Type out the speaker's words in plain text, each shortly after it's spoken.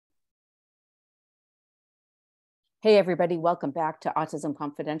Hey, everybody, welcome back to Autism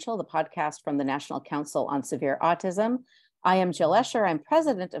Confidential, the podcast from the National Council on Severe Autism. I am Jill Escher. I'm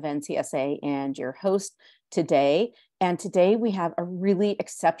president of NCSA and your host today. And today we have a really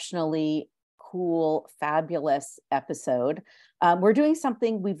exceptionally cool, fabulous episode. We're doing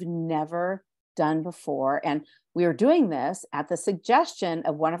something we've never done before. And we are doing this at the suggestion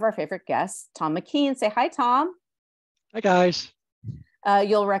of one of our favorite guests, Tom McKean. Say hi, Tom. Hi, guys.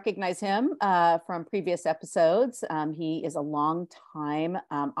 You'll recognize him from previous episodes. He is a longtime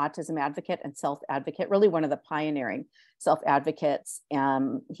autism advocate and self-advocate, really one of the pioneering self-advocates.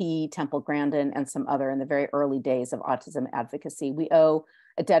 He, Temple Grandin, and some other in the very early days of autism advocacy. We owe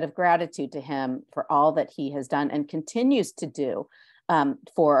a debt of gratitude to him for all that he has done and continues to do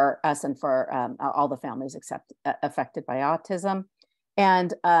for us and for all the families affected by autism.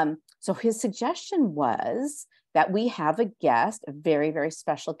 And so his suggestion was that we have a guest, a very, very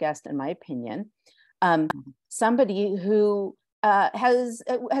special guest, in my opinion, somebody who has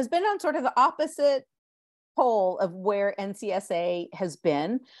been on sort of the opposite pole of where NCSA has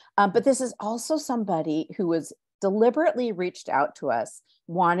been. But this is also somebody who was deliberately reached out to us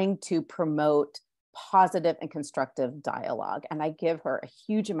wanting to promote positive and constructive dialogue. And I give her a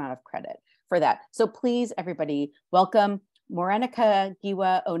huge amount of credit for that. So please, everybody, welcome Morénike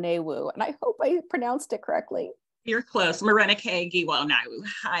Giwa Onaiwu. And I hope I pronounced it correctly. You're close. Morénike Giwa Onaiwu.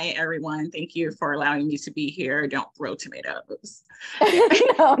 Hi, everyone. Thank you for allowing me to be here. Don't throw tomatoes.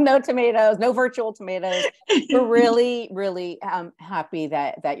 No tomatoes, no virtual tomatoes. We're really, really happy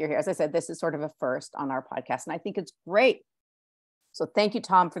that you're here. As I said, this is sort of a first on our podcast, and I think it's great. So thank you,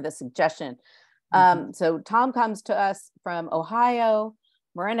 Tom, for the suggestion. So Tom comes to us from Ohio.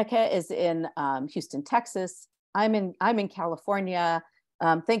 Morénike is in Houston, Texas. I'm in California.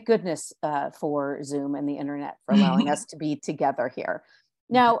 Thank goodness for Zoom and the internet for allowing us to be together here.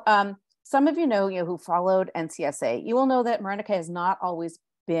 Now, some of you know who followed NCSA, you will know that Morénike has not always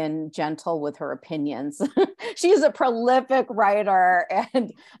been gentle with her opinions. She's a prolific writer,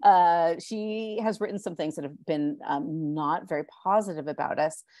 and she has written some things that have been not very positive about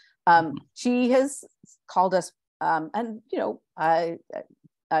us. She has called us, and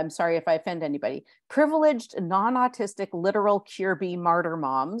I'm sorry if I offend anybody, privileged, non-autistic, literal cure bee martyr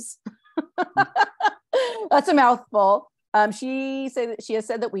moms. That's a mouthful. She has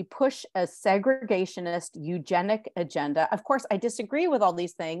said that we push a segregationist, eugenic agenda. Of course, I disagree with all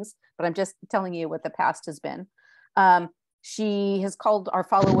these things, but I'm just telling you what the past has been. She has called our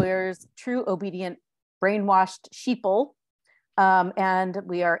followers true, obedient, brainwashed sheeple. And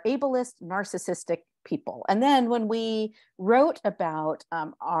we are ableist, narcissistic people. And then when we wrote about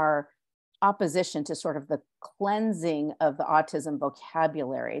our opposition to sort of the cleansing of the autism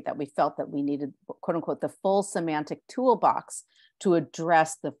vocabulary, that we felt that we needed, quote unquote, the full semantic toolbox to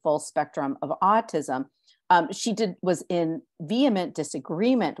address the full spectrum of autism, she was in vehement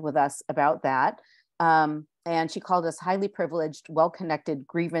disagreement with us about that. And she called us highly privileged, well-connected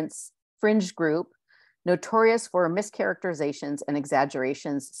grievance fringe group, notorious for mischaracterizations and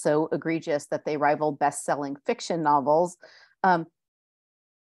exaggerations so egregious that they rival best-selling fiction novels.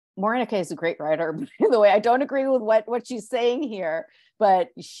 Morénike is a great writer, by the way. I don't agree with what she's saying here, but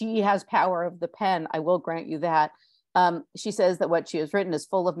she has power of the pen. I will grant you that. She says that what she has written is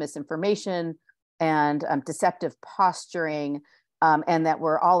full of misinformation and deceptive posturing, and that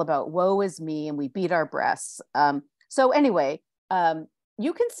we're all about woe is me and we beat our breasts. So anyway,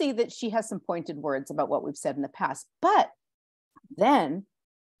 you can see that she has some pointed words about what we've said in the past, but then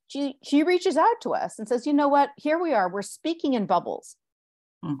she reaches out to us and says, you know what, here we are, we're speaking in bubbles.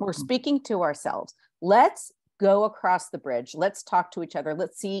 We're speaking to ourselves. Let's go across the bridge. Let's talk to each other.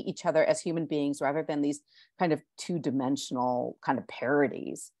 Let's see each other as human beings rather than these kind of two-dimensional kind of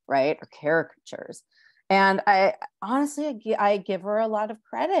parodies, right? Or caricatures. And I honestly, I give her a lot of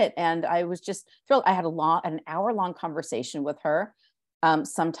credit. And I was just thrilled. I had an hour-long conversation with her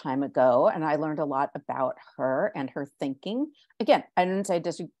some time ago, and I learned a lot about her and her thinking. Again, I didn't say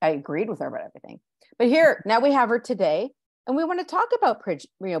I agreed with her about everything, but here now we have her today, and we want to talk about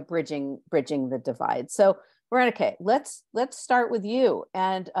bridging the divide. So, Morénike, let's start with you,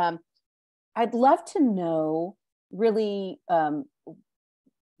 and I'd love to know really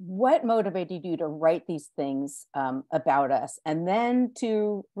what motivated you to write these things about us, and then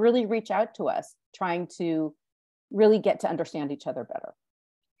to really reach out to us, trying to really get to understand each other better.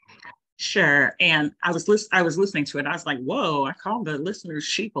 Sure. And I was listening to it. I was like, whoa, I called the listeners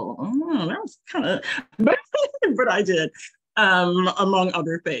sheeple. Oh, that was kind of, but I did, among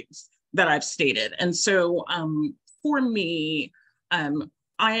other things that I've stated. And so for me,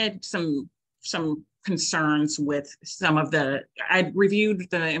 I had some concerns with some of I reviewed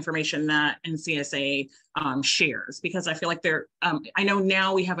the information that NCSA shares, because I feel like I know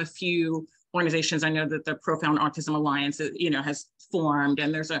now we have a few organizations. I know that the Profound Autism Alliance, has formed,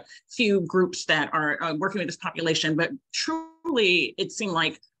 and there's a few groups that are working with this population, but truly it seemed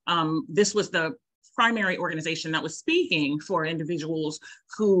like this was the primary organization that was speaking for individuals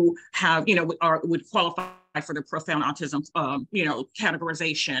who have, would qualify for the profound autism,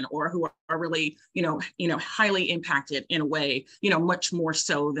 categorization, or who are really, highly impacted in a way, much more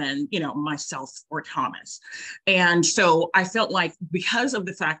so than, myself or Thomas. And so I felt like, because of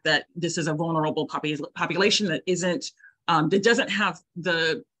the fact that this is a vulnerable population that that doesn't have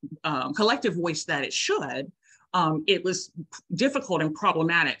the collective voice that it should, it was difficult and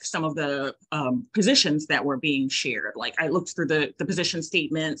problematic, some of the positions that were being shared. Like, I looked through the position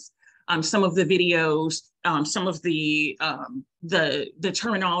statements, some of the videos, some of the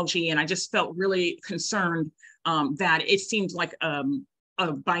terminology, and I just felt really concerned that it seemed like a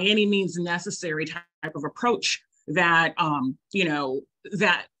by any means necessary type of approach that,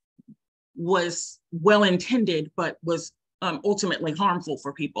 that was well-intended, but was ultimately harmful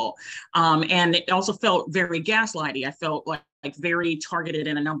for people. And it also felt very gaslighty. I felt like very targeted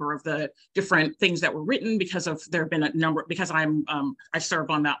in a number of the different things that were written, because there have been a number, because I serve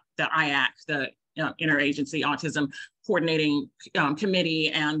on the IACC, the Interagency Autism Coordinating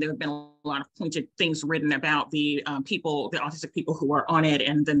Committee, and there have been a lot of pointed things written about the autistic people who are on it,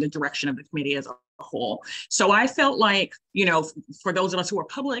 and then the direction of the committee as a whole. So I felt like, for those of us who are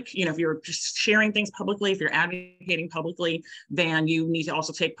public, if you're just sharing things publicly, if you're advocating publicly, then you need to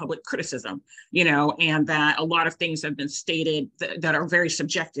also take public criticism, and that a lot of things have been stated that are very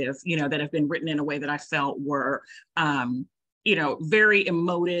subjective, that have been written in a way that I felt were, very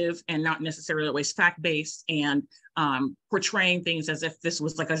emotive and not necessarily always fact-based, and portraying things as if this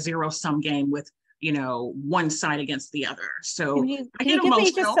was like a zero-sum game with, one side against the other. So can you give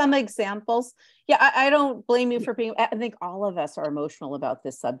me just some examples? Yeah, I don't blame you for being, I think all of us are emotional about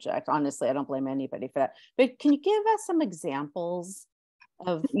this subject. Honestly, I don't blame anybody for that. But can you give us some examples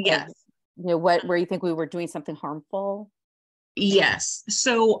of, yes, where you think we were doing something harmful? Yes.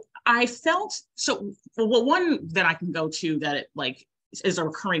 So I felt, one that I can go to that is a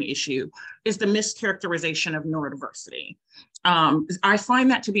recurring issue is the mischaracterization of neurodiversity. I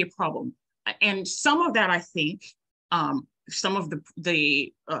find that to be a problem. And some of that, I think, some of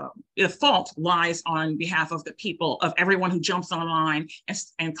the fault lies on behalf of the people, of everyone who jumps online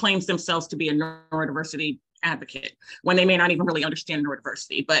and claims themselves to be a neurodiversity advocate, when they may not even really understand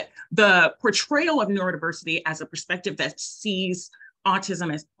neurodiversity. But the portrayal of neurodiversity as a perspective that sees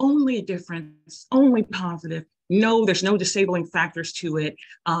autism as only a difference, only positive, no, there's no disabling factors to it.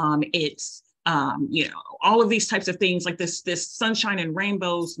 It's all of these types of things, like this sunshine and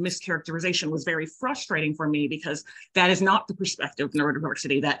rainbows mischaracterization was very frustrating for me, because that is not the perspective of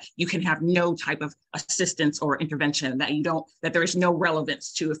neurodiversity, that you can have no type of assistance or intervention, that there is no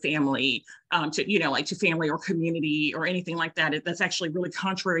relevance to a family, to family or community or anything like that. That's actually really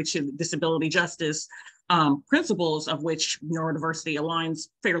contrary to disability justice principles, of which neurodiversity aligns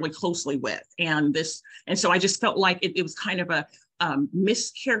fairly closely with. And so I just felt like it was kind of a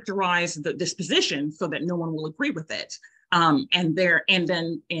mischaracterize this position so that no one will agree with it,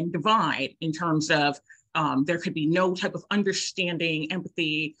 and divide in terms of there could be no type of understanding,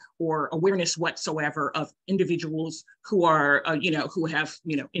 empathy, or awareness whatsoever of individuals who are who have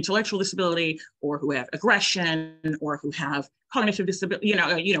intellectual disability, or who have aggression, or who have cognitive disability,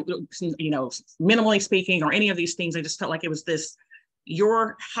 minimally speaking, or any of these things. I just felt like it was this: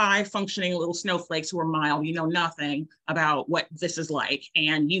 you're high functioning little snowflakes who are mild, you know nothing about what this is like,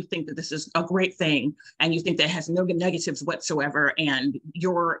 and you think that this is a great thing, and you think that it has no negatives whatsoever, and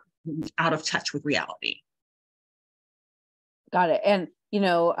you're out of touch with reality. Got it. And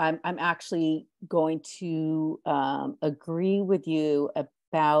I'm actually going to agree with you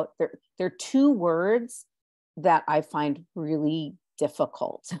about there are two words that I find really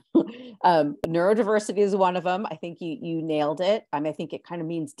difficult. Neurodiversity is one of them. I think you nailed it. I think it kind of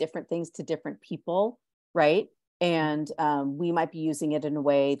means different things to different people, right? And we might be using it in a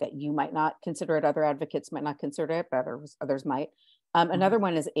way that you might not consider it, other advocates might not consider it, but others might. Another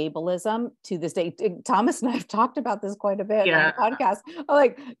one is ableism. To this day, Thomas and I have talked about this quite a bit on the podcast. I'm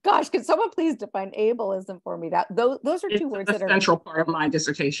like, gosh, could someone please define ableism for me? Those are two words that are a central part of my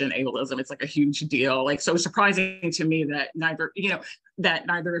dissertation. Ableism, it's like a huge deal. Like, so it's surprising to me that neither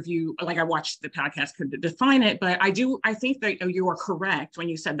of you, like, I watched the podcast, could define it. But I think that you are correct when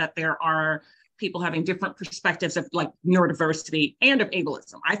you said that there are people having different perspectives of like neurodiversity and of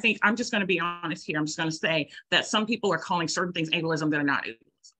ableism. I think, I'm just going to be honest here, I'm just going to say that some people are calling certain things ableism that are not ableism.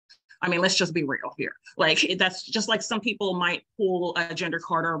 I mean, let's just be real here. Like, that's just like some people might pull a gender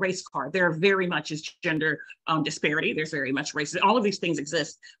card or a race card. There very much is gender disparity. There's very much race. All of these things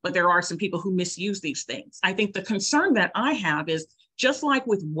exist, but there are some people who misuse these things. I think the concern that I have is, just like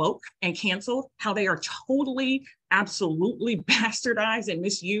with woke and canceled, how they are totally, absolutely bastardized and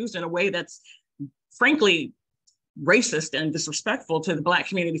misused in a way that's frankly racist and disrespectful to the Black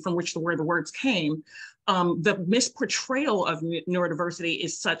community from which the words came. The misportrayal of neurodiversity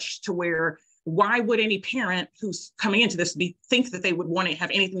is such to where, why would any parent who's coming into this think that they would want to have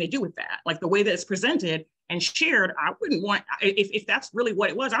anything to do with that? Like, the way that it's presented and shared, I wouldn't want, if that's really what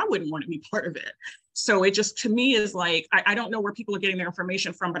it was, I wouldn't want to be part of it. So it just, to me, is like, I don't know where people are getting their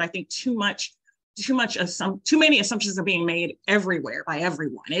information from, but I think too many assumptions are being made everywhere by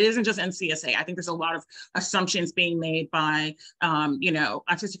everyone. It isn't just NCSA. I think there's a lot of assumptions being made by,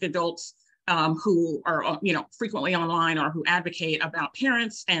 autistic adults who are, frequently online or who advocate about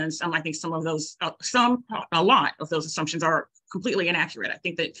parents. And I think some of those, a lot of those assumptions are completely inaccurate. I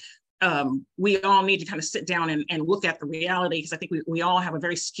think that we all need to kind of sit down and look at the reality, because I think we all have a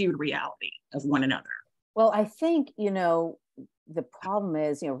very skewed reality of one another. Well, I think, the problem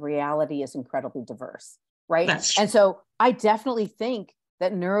is, reality is incredibly diverse, right? And so I definitely think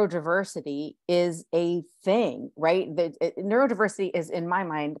that neurodiversity is a thing, right? Neurodiversity is, in my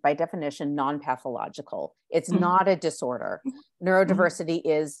mind, by definition, non-pathological. It's not a disorder. Neurodiversity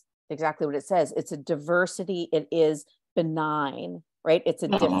is exactly what it says. It's a diversity. It is benign, right? It's a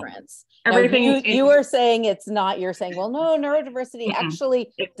difference. Everything now, you are saying it's not. You're saying, well, no, neurodiversity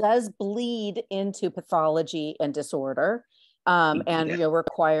actually does bleed into pathology and disorder. And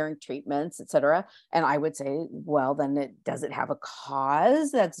requiring treatments, et cetera. And I would say, well, then does it have a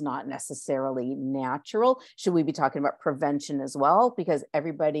cause that's not necessarily natural? Should we be talking about prevention as well? Because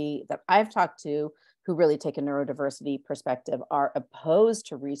everybody that I've talked to who really take a neurodiversity perspective are opposed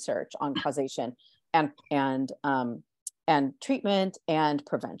to research on causation and treatment and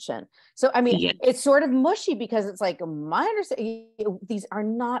prevention. So, I mean, it's sort of mushy, because it's like, my understanding, these are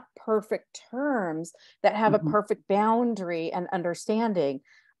not perfect terms that have a perfect boundary and understanding.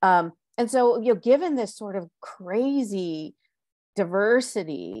 And so, given this sort of crazy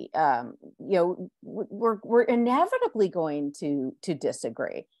diversity, we're inevitably terms to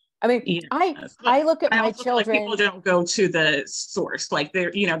disagree. I mean, I look at my children. People don't go to the source. Like,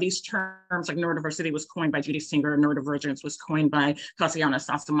 these terms like neurodiversity was coined by Judy Singer, neurodivergence was coined by Kasiana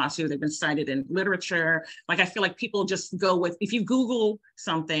Sasamasu. They've been cited in literature. Like, I feel like people just go with, if you Google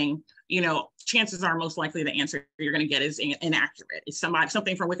something, chances are most likely the answer you're going to get is inaccurate. It's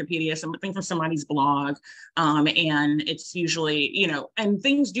something from Wikipedia, something from somebody's blog. And it's usually, and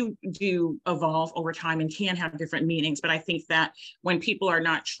things do evolve over time and can have different meanings. But I think that when people are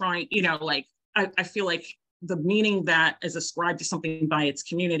not trying, I feel like the meaning that is ascribed to something by its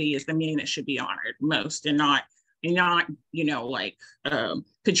community is the meaning that should be honored most, and not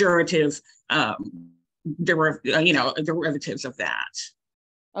pejorative derivatives of that.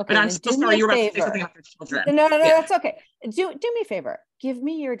 Okay, but I'm so sorry, you were about to say something about your children. No, that's okay. Do me a favor. Give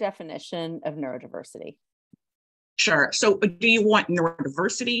me your definition of neurodiversity. Sure. So do you want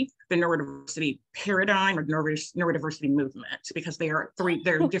neurodiversity, the neurodiversity paradigm, or neurodiversity movement? Because they're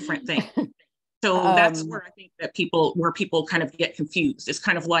different things. So that's where I think that people kind of get confused. It's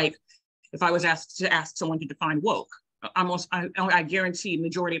kind of like, if I was asked to ask someone to define woke, I guarantee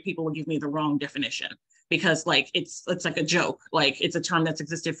majority of people will give me the wrong definition, because it's like a joke. Like, it's a term that's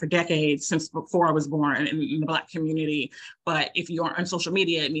existed for decades, since before I was born, in the Black community. But if you are on social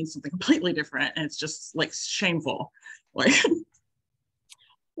media, it means something completely different, and it's just like shameful. Like,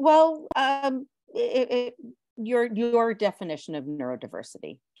 well, your definition of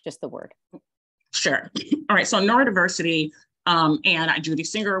neurodiversity, just the word. Sure. All right. So neurodiversity, and Judy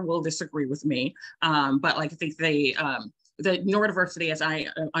Singer will disagree with me, but I think the neurodiversity, as I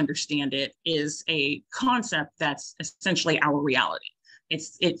understand it, is a concept that's essentially our reality.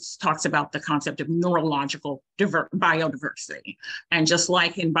 It talks about the concept of neurological biodiversity. And just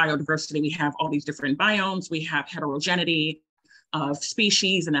like in biodiversity, we have all these different biomes, we have heterogeneity of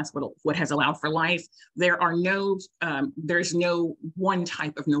species, and that's what has allowed for life. There's no one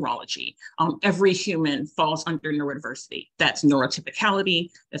type of neurology. Every human falls under neurodiversity. That's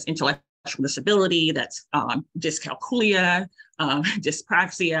neurotypicality, that's intellectual disability, that's dyscalculia,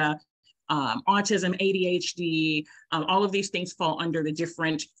 dyspraxia, autism, ADHD. All of these things fall under the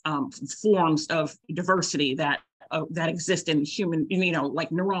different forms of diversity that exist in human,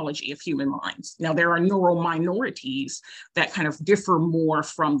 like neurology of human minds. Now, there are neural minorities that kind of differ more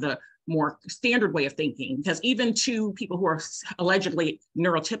from the more standard way of thinking, because even to people who are allegedly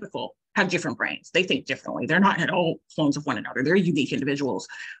neurotypical, have different brains. They think differently. They're not at all clones of one another. They're unique individuals.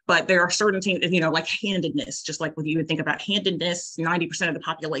 But there are certain things, like handedness, just like when you would think about handedness, 90% of the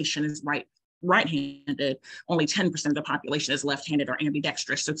population is right-handed, only 10% of the population is left-handed or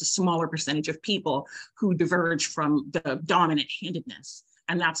ambidextrous. So it's a smaller percentage of people who diverge from the dominant handedness.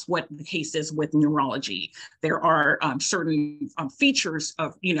 And that's what the case is with neurology. There are certain features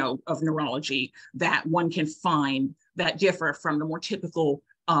of neurology that one can find that differ from the more typical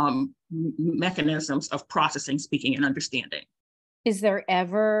mechanisms of processing, speaking, and understanding. Is there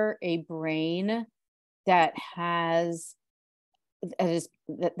ever a brain that has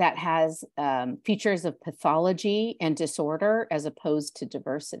features of pathology and disorder as opposed to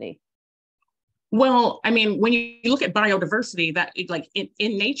diversity? Well, I mean, when you look at biodiversity, that like in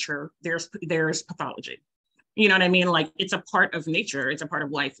nature, there's pathology. You know what I mean? Like it's a part of nature. It's a part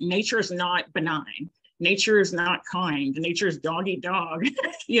of life. Nature is not benign. Nature is not kind. Nature is dog eat dog,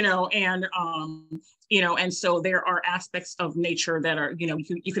 and so there are aspects of nature that are,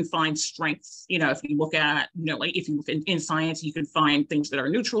 you can find strengths, if you look at, like if you look in science, you can find things that are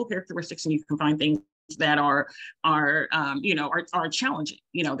neutral characteristics, and you can find things that are challenging.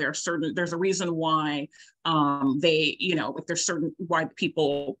 There's a reason why why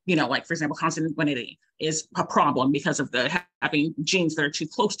people, like for example, consanguinity is a problem because of having genes that are too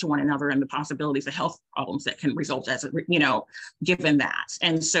close to one another and the possibilities of health problems that can result as given that.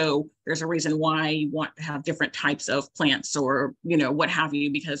 And so there's a reason why you want to have different types of plants or what have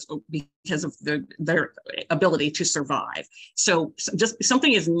you, because of their ability to survive. So just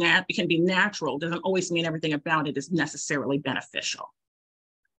something can be natural doesn't always mean everything about it is necessarily beneficial.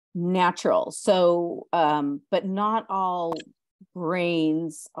 Natural. So, but not all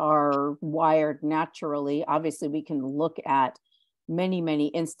brains are wired naturally. Obviously, we can look at many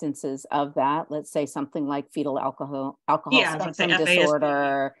instances of that. Let's say something like fetal alcohol spectrum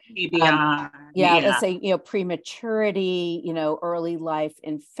disorder. Let's say, prematurity, early life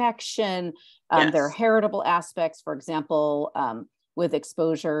infection. There are heritable aspects, for example, with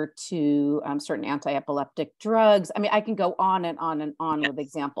exposure to certain anti-epileptic drugs. I mean, I can go on and on and on with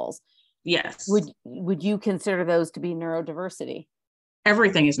examples. Yes. Would you consider those to be neurodiversity?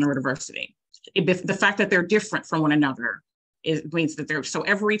 Everything is neurodiversity. The fact that they're different from one another means that so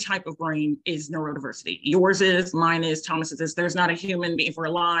every type of brain is neurodiversity. Yours is, mine is, Thomas's is. There's not a human being. If we're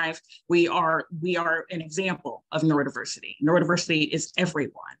alive, we are an example of neurodiversity. Neurodiversity is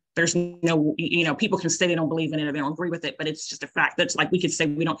everyone. There's no, people can say they don't believe in it or they don't agree with it, but it's just a fact. That's like we could say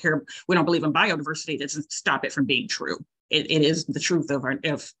we don't believe in biodiversity. It doesn't stop it from being true. It is the truth of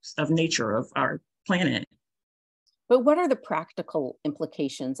nature of our planet. But what are the practical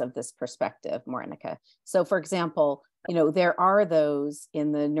implications of this perspective, Morénike? So, for example, there are those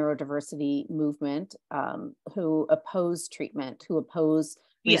in the neurodiversity movement who oppose treatment, who oppose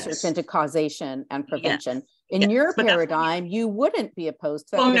research into causation and prevention. In your paradigm, you wouldn't be opposed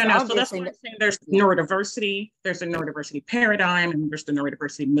to that. Well, no. So that's what I'm saying. There's neurodiversity, there's a neurodiversity paradigm, and there's the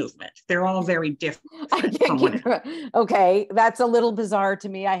neurodiversity movement. They're all very different from one another. Okay, that's a little bizarre to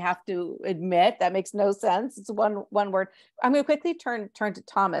me, I have to admit. That makes no sense. It's one word. I'm going to quickly turn to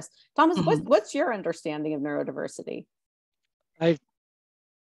Thomas. Thomas, what's your understanding of neurodiversity?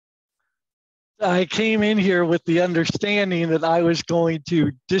 I came in here with the understanding that I was going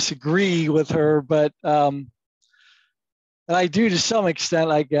to disagree with her, but and I do to some extent,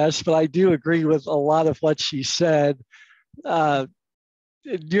 I guess, but I do agree with a lot of what she said.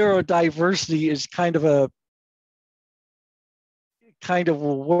 Neurodiversity is kind of a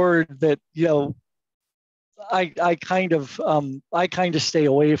word that I kind of stay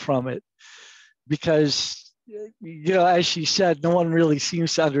away from it because as she said, no one really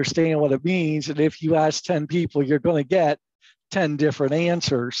seems to understand what it means. And if you ask 10 people, you're going to get 10 different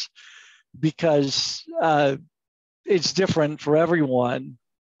answers because it's different for everyone.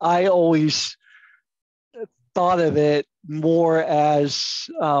 I always thought of it more as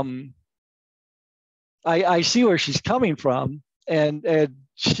I see where she's coming from, and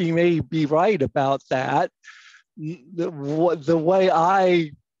she may be right about that. The way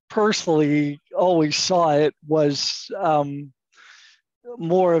I personally always saw it was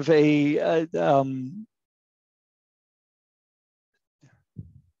more of a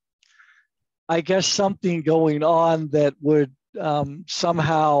I guess something going on that would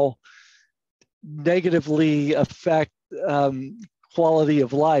somehow negatively affect quality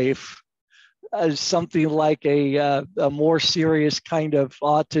of life, as something like a more serious kind of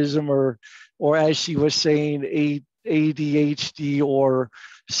autism or as she was saying, ADHD or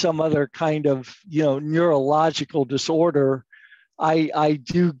some other kind of neurological disorder. I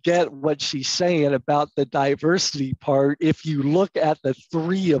do get what she's saying about the diversity part. If you look at the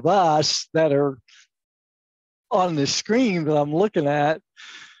three of us that are on the screen that I'm looking at,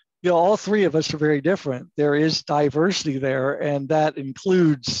 all three of us are very different. There is diversity there, and that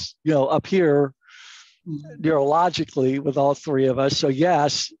includes, up here, neurologically with all three of us. So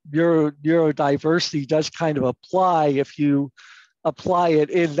yes, neurodiversity does kind of apply if you apply it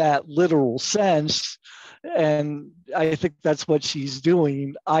in that literal sense. And I think that's what she's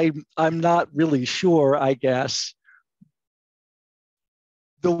doing. I'm not really sure, I guess,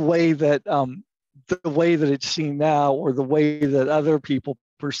 the way that it's seen now, or the way that other people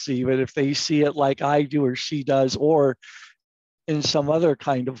perceive it, if they see it like I do or she does, or in some other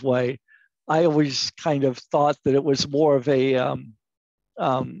kind of way. I always kind of thought that it was more of a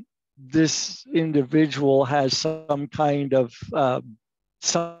this individual has some kind of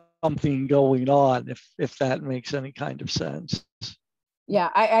something going on, if that makes any kind of sense. Yeah,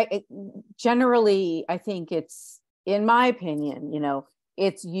 I generally, I think it's, in my opinion,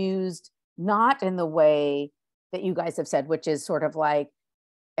 it's used not in the way that you guys have said, which is sort of like,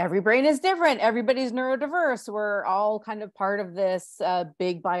 every brain is different, everybody's neurodiverse, we're all kind of part of this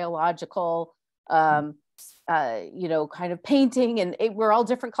big biological, kind of painting, and we're all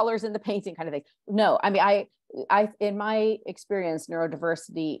different colors in the painting kind of thing. No, I mean, I in my experience,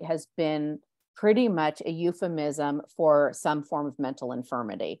 neurodiversity has been pretty much a euphemism for some form of mental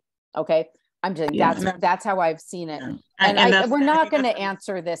infirmity. Okay, I'm just that's how I've seen it, and we're not going to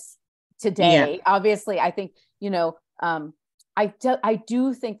answer this today. Yeah. Obviously, I think I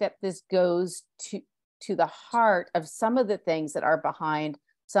do think that this goes to the heart of some of the things that are behind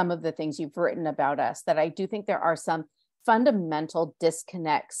some of the things you've written about us, that I do think there are some fundamental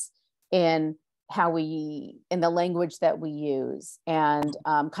disconnects in in the language that we use, and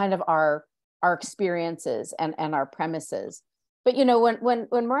kind of our experiences and our premises. But, when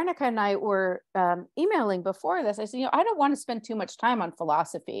Morénike and I were emailing before this, I said, I don't want to spend too much time on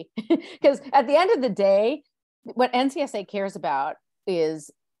philosophy, because at the end of the day, what NCSA cares about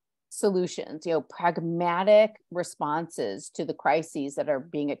is solutions, pragmatic responses to the crises that are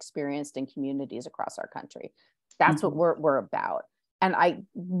being experienced in communities across our country. That's what we're about. And I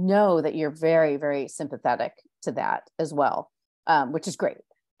know that you're very, very sympathetic to that as well, which is great.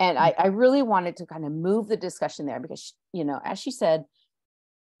 And I really wanted to kind of move the discussion there because, as she said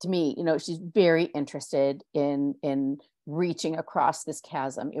to me, she's very interested in reaching across this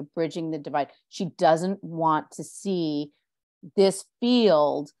chasm, bridging the divide. She doesn't want to see this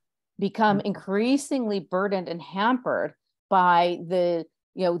field become increasingly burdened and hampered by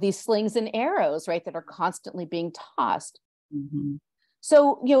these slings and arrows, right, that are constantly being tossed.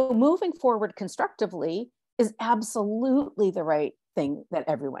 So, moving forward constructively is absolutely the right thing that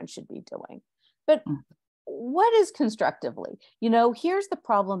everyone should be doing. But what is constructively? Here's the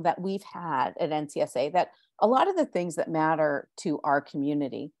problem that we've had at NCSA, that a lot of the things that matter to our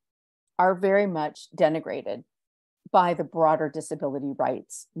community are very much denigrated by the broader disability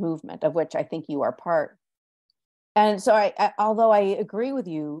rights movement, of which I think you are part. And so although I agree with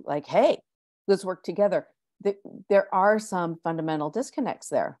you, like, hey, let's work together, there are some fundamental disconnects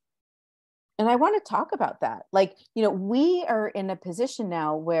there. And I want to talk about that. Like, we are in a position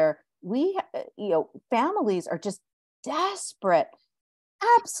now where families are just desperate,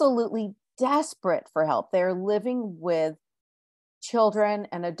 absolutely desperate for help. They're living with children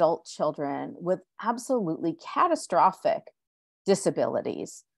and adult children with absolutely catastrophic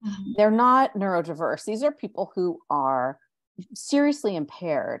disabilities. They're not neurodiverse. These are people who are seriously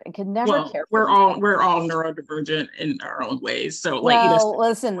impaired and can never care for themselves. We're all neurodivergent in our own ways. So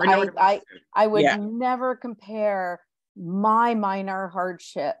listen, I would never compare my minor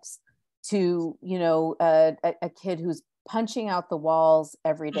hardships to a kid who's punching out the walls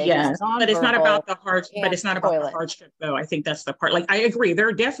every day. Yes, but it's not about the hardship. But it's not about the hardship, though. I think that's the part. Like, I agree, there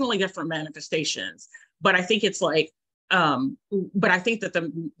are definitely different manifestations, but I think it's like, but I think that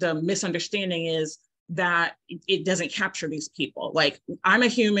the misunderstanding is that it doesn't capture these people. Like, I'm a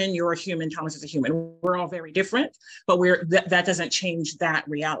human, you're a human, Thomas is a human. We're all very different, but that doesn't change that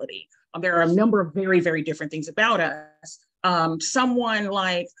reality. There are a number of very, very different things about us. Someone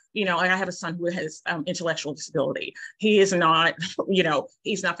like, I have a son who has intellectual disability. He is not,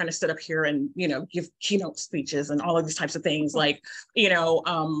 he's not going to sit up here and, give keynote speeches and all of these types of things, like,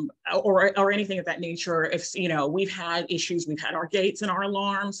 or anything of that nature. If, we've had issues, we've had our gates and our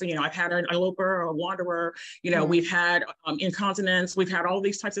alarms. So, I've had an eloper or a wanderer, we've had incontinence, we've had all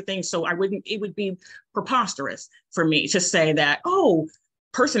these types of things. So it would be preposterous for me to say that, oh,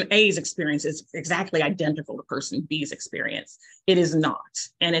 person A's experience is exactly identical to person B's experience. It is not.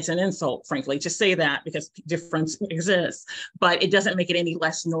 And it's an insult, frankly, to say that, because difference exists, but it doesn't make it any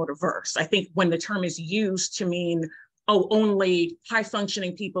less neurodiverse. I think when the term is used to mean, oh, only high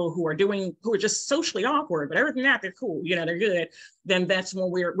functioning people who are just socially awkward, but other than that, they're cool, they're good, then that's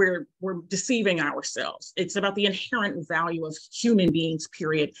when we're deceiving ourselves. It's about the inherent value of human beings,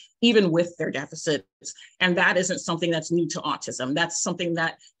 period, even with their deficits. And that isn't something that's new to autism. That's something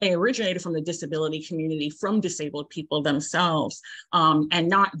that originated from the disability community, from disabled people themselves, and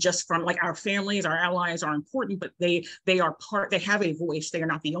not just from, like, our families. Our allies are important, but they have a voice. They are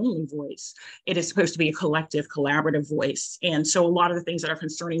not the only voice. It is supposed to be a collective, collaborative voice. And so a lot of the things that are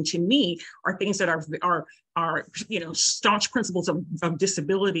concerning to me are things that are staunch principles of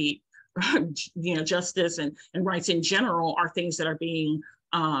disability, justice and rights in general, are things that are being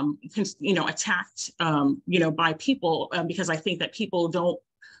attacked, by people, because I think that people don't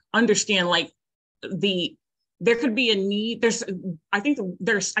understand, like, there could be a need. I think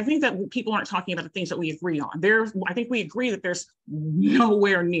that people aren't talking about the things that we agree on. I think we agree that there's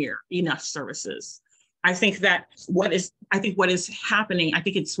nowhere near enough services. I think what is happening, I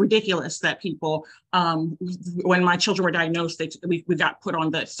think it's ridiculous that people, when my children were diagnosed, we got put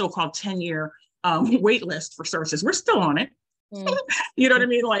on the so-called 10-year wait list for services. We're still on it. You know what I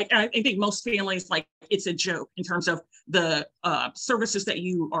mean? Like, I think most families, like, it's a joke in terms of the services that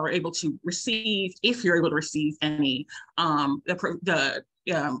you are able to receive, if you're able to receive any, the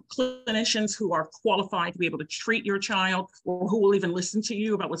clinicians who are qualified to be able to treat your child, or who will even listen to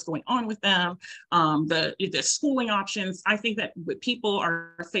you about what's going on with them, the schooling options. I think that people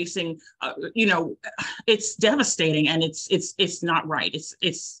are facing, it's devastating, and it's not right.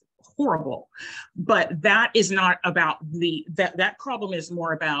 It's horrible. But that is not about that problem is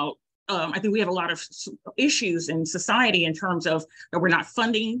more about, I think we have a lot of issues in society in terms of that we're not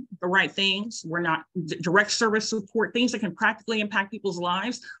funding the right things. We're not direct service support, things that can practically impact people's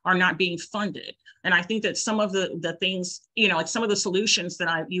lives are not being funded. And I think that some of the things, like some of the solutions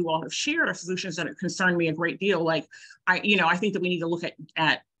that you all have shared are solutions that concern me a great deal. Like, I think that we need to look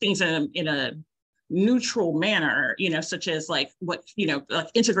at things in a neutral manner, such as like like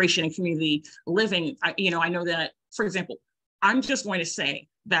integration and community living. I know that, for example, I'm just going to say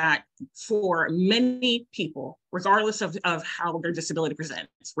that for many people, regardless of how their disability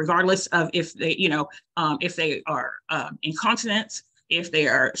presents, regardless of if they are incontinent, if they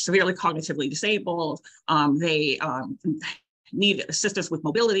are severely cognitively disabled, they need assistance with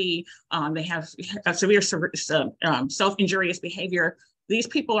mobility, they have a severe self-injurious behavior. These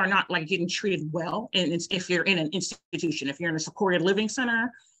people are not, like, getting treated well. And if you're in an institution, if you're in a supported living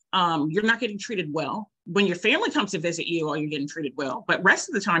center, you're not getting treated well. When your family comes to visit you, you're getting treated well, but rest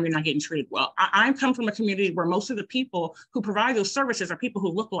of the time you're not getting treated well. I come from a community where most of the people who provide those services are people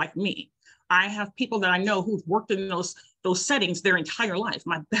who look like me. I have people that I know who've worked in those settings their entire life.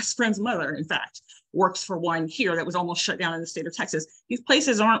 My best friend's mother, in fact, works for one here that was almost shut down in the state of Texas. These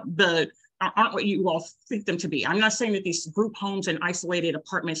places aren't what you all think them to be. I'm not saying that these group homes and isolated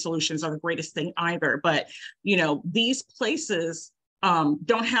apartment solutions are the greatest thing either, but these places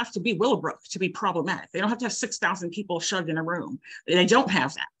don't have to be Willowbrook to be problematic. They don't have to have 6,000 people shoved in a room. They don't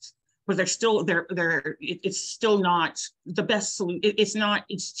have that, but it's still not the best solution.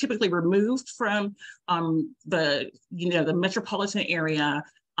 It's typically removed from the metropolitan area.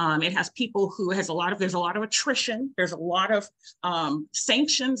 It has people who there's a lot of attrition. There's a lot of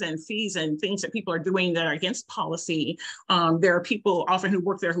sanctions and fees and things that people are doing that are against policy. There are people often who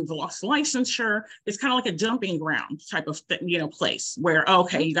work there who've lost licensure. It's kind of like a dumping ground type of place where,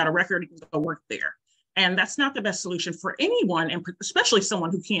 okay, you got a record, you can go work there. And that's not the best solution for anyone, and especially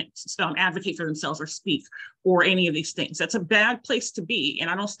someone who can't advocate for themselves or speak or any of these things. That's a bad place to be.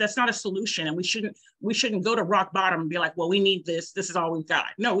 And that's not a solution. And we shouldn't go to rock bottom and be like, well, we need this. This is all we've got.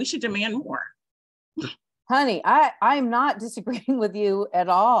 No, we should demand more. Honey, I'm not disagreeing with you at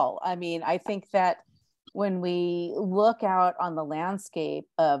all. I mean, I think that when we look out on the landscape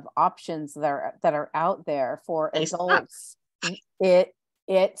of options that are out there for adults,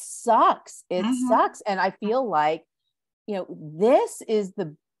 it sucks. It sucks. And I feel like, this is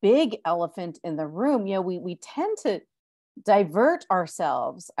the big elephant in the room. We tend to divert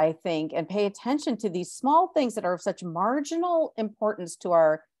ourselves, I think, and pay attention to these small things that are of such marginal importance to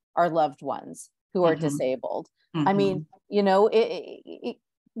our loved ones who are disabled. I mean,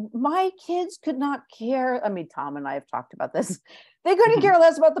 my kids could not care. I mean, Tom and I have talked about this. They couldn't care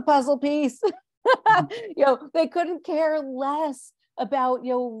less about the puzzle piece. They couldn't care less about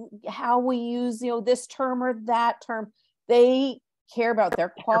how we use this term or that term. They care about their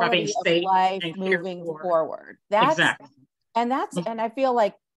quality of life moving forward. That's exactly. And I feel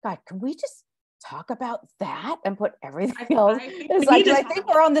like, God, can we just talk about that and put everything else? It's like, I think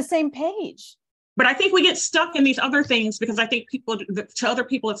we're on the same page. But I think we get stuck in these other things because I think to other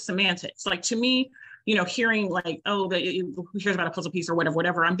people, it's semantics. Like to me, hearing like, oh, who cares about a puzzle piece or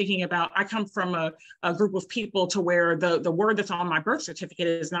whatever, I'm thinking about, I come from a group of people to where the word that's on my birth certificate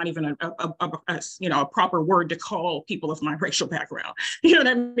is not even a proper word to call people of my racial background. You know what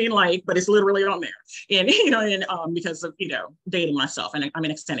I mean? Like, but it's literally on there. And, because of, dating myself, and I'm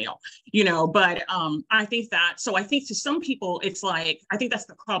an extennial, but I think to some people, it's like, I think that's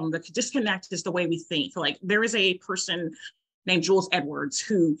the problem. The disconnect is the way we think. Like there is a person named Jules Edwards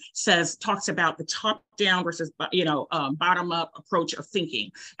who talks about the top down versus, bottom up approach of thinking.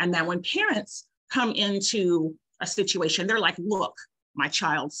 And that when parents come into a situation, they're like, look, my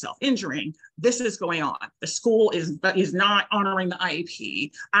child's self-injuring. This is going on. The school is not honoring the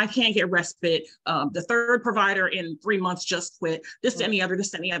IEP. I can't get respite. The third provider in 3 months just quit. This and the other,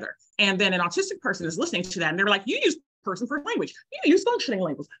 this and the other. And then an autistic person is listening to that and they're like, you use person first language, you use functioning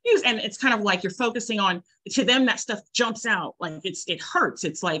language, and it's kind of like you're focusing on, to them that stuff jumps out, like it hurts.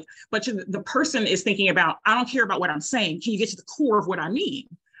 It's like, but the person is thinking about, I don't care about what I'm saying, can you get to the core of what I mean?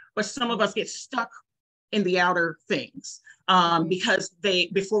 But some of us get stuck in the outer things because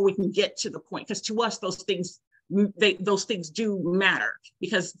before we can get to the point, because to us those things do matter,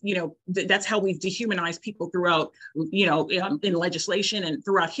 because that's how we've dehumanized people throughout in legislation and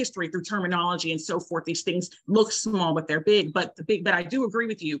throughout history, through terminology and so forth. These things look small, but they're big. But I do agree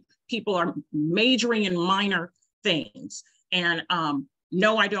with you, people are majoring in minor things. And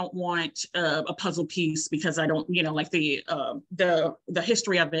no, I don't want a puzzle piece, because I don't, like the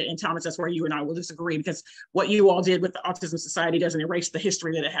history of it. And Thomas, that's where you and I will disagree, because what you all did with the Autism Society doesn't erase the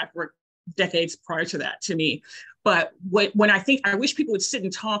history that it had for decades prior to that, to me. But when I wish people would sit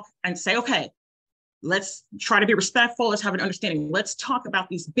and talk and say, okay, let's try to be respectful. Let's have an understanding. Let's talk about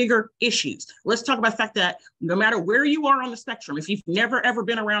these bigger issues. Let's talk about the fact that no matter where you are on the spectrum, if you've never ever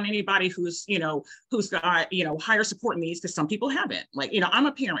been around anybody who's got higher support needs, because some people haven't. Like, I'm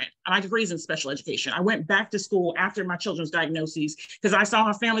a parent and I have degrees in special education. I went back to school after my children's diagnoses because I saw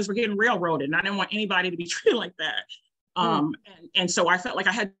how families were getting railroaded, and I didn't want anybody to be treated like that. And so I felt like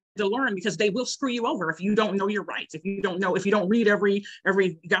I had to learn, because they will screw you over if you don't know your rights, if you don't read every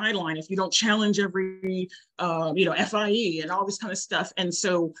guideline, if you don't challenge every FIE and all this kind of stuff. And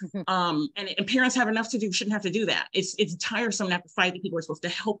so and parents have enough to do, shouldn't have to do that. It's tiresome to have to fight the people who are supposed to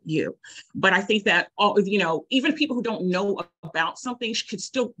help you. But I think that even people who don't know about something could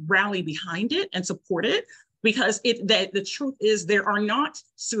still rally behind it and support it, because the truth is there are not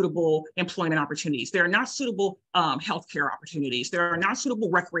suitable employment opportunities. There are not suitable healthcare opportunities. There are not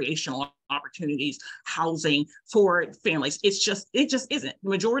suitable recreational opportunities, housing for families. It just isn't. The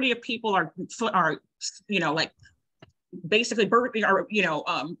majority of people are like basically bearing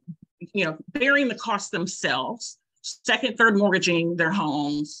the cost themselves, second, third mortgaging their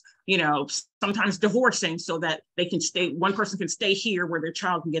homes, sometimes divorcing so that they can stay, one person can stay here where their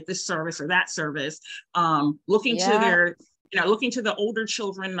child can get this service or that service, looking to the older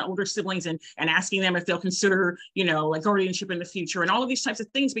children, the older siblings, and asking them if they'll consider, like guardianship in the future, and all of these types of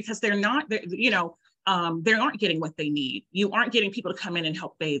things, because they're not getting what they need. You aren't getting people to come in and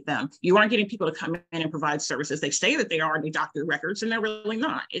help bathe them. You aren't getting people to come in and provide services. They say that they are, and they doctor records, and they're really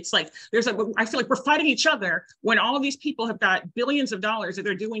not. It's like I feel like we're fighting each other when all of these people have got billions of dollars that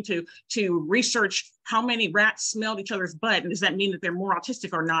they're doing to research how many rats smelled each other's butt, and does that mean that they're more autistic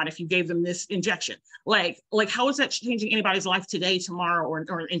or not if you gave them this injection? Like how is that changing anybody's life today, tomorrow, or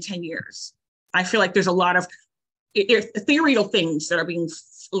in 10 years? I feel like there's a lot of ethereal things that are being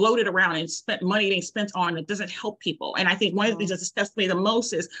loaded around and money being spent on that doesn't help people. And I think one of the things that disgusts me the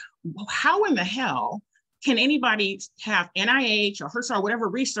most is, how in the hell can anybody have NIH or HRSA or whatever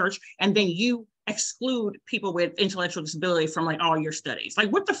research, and then you exclude people with intellectual disability from like all your studies? Like,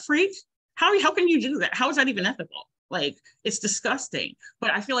 what the freak? How can you do that? How is that even ethical? Like, it's disgusting.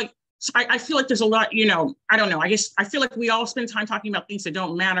 But I feel like there's a lot, I don't know. I guess I feel like we all spend time talking about things that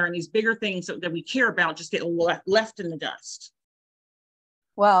don't matter, and these bigger things that we care about just get left in the dust.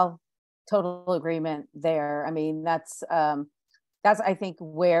 Well, total agreement there. I mean, that's I think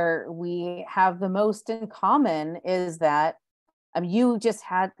where we have the most in common is that you just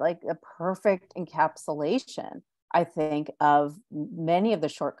had like a perfect encapsulation, I think, of many of the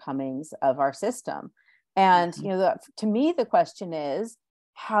shortcomings of our system. And, to me, the question is,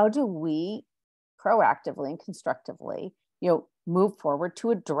 how do we proactively and constructively, move forward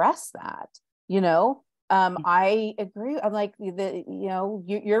to address that? I agree. I'm like,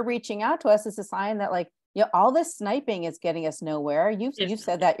 you're reaching out to us as a sign that, like, all this sniping is getting us nowhere. You've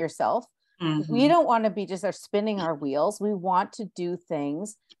said that yourself. We don't want to be just there spinning our wheels. We want to do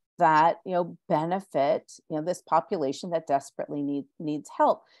things that, you know, benefit, you know, this population that desperately needs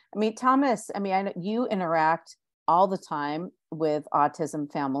help. I mean, Thomas, I mean, I know you interact all the time with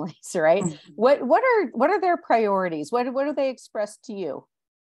autism families, right? What are their priorities? What do they express to you?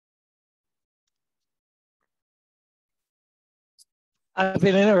 I've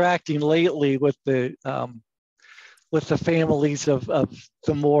been interacting lately with the families of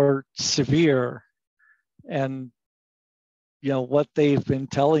the more severe, and you know what they've been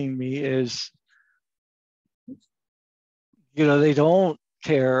telling me is, you know, they don't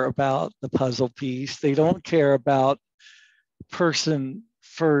care about the puzzle piece. They don't care about person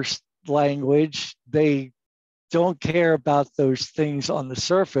first language. They don't care about those things on the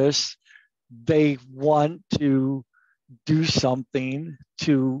surface. They want to do something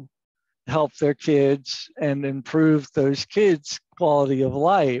to help their kids and improve those kids' quality of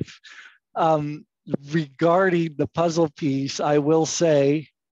life. Regarding the puzzle piece, I will say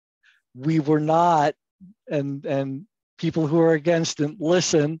we were not, and people who are against it,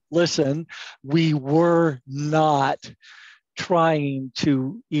 listen, we were not trying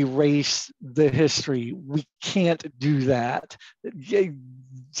to erase the history. We can't do that.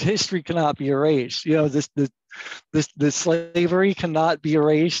 History cannot be erased. You know, this slavery cannot be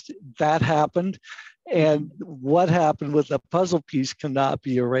erased. That happened. And what happened with the puzzle piece cannot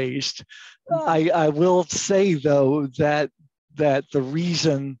be erased. I will say, though, that the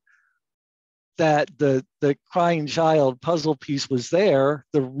reason that the crying child puzzle piece was there,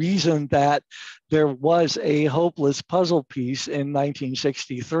 the reason that there was a hopeless puzzle piece in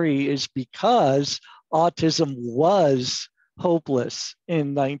 1963 is because autism was hopeless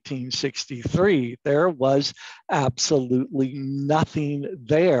in 1963. There was absolutely nothing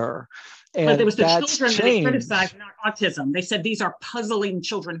there. And but it was the that's children that they criticized, changed. not autism. They said these are puzzling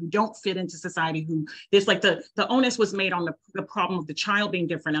children who don't fit into society, who there's like the onus was made on the problem of the child being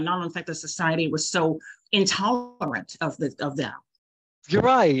different, and not on the fact that society was so intolerant of them. You're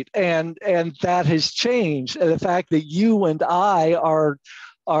right. And that has changed. And the fact that you and I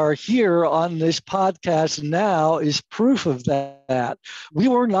are here on this podcast now is proof of that. We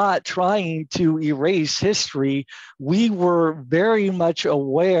were not trying to erase history. We were very much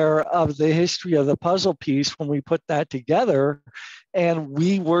aware of the history of the puzzle piece when we put that together. And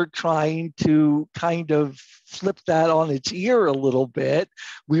we were trying to kind of flip that on its ear a little bit.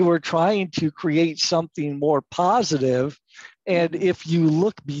 We were trying to create something more positive. And if you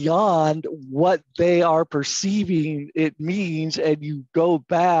look beyond what they are perceiving it means, and you go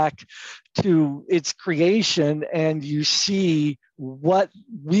back to its creation and you see what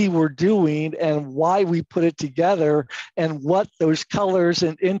we were doing and why we put it together and what those colors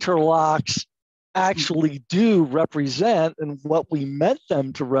and interlocks actually do represent and what we meant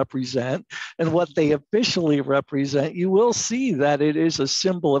them to represent and what they officially represent, you will see that it is a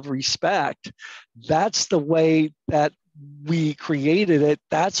symbol of respect. That's the way that we created it.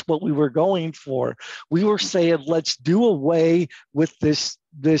 That's what we were going for. We were saying, let's do away with this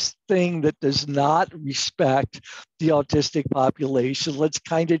thing that does not respect the autistic population. Let's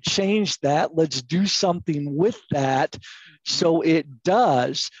kind of change that. Let's do something with that so it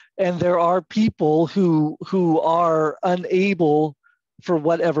does. And there are people who are unable, for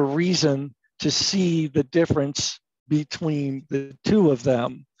whatever reason, to see the difference between the two of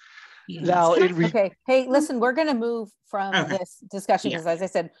them. Yes. Now, okay. Hey, listen, we're going to move from this discussion because, as I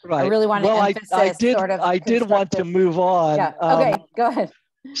said, right. I really want to emphasize I did want to move on. Yeah. Okay, go ahead.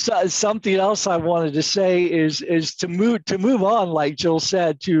 So something else I wanted to say is to move on, like Jill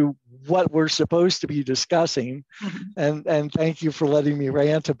said, to what we're supposed to be discussing, and thank you for letting me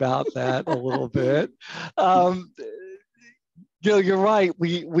rant about that a little bit. You know, you're right.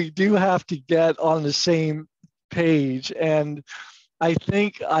 We do have to get on the same page, and I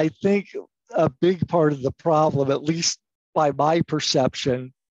think a big part of the problem, at least by my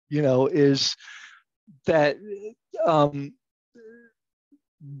perception, you know, is that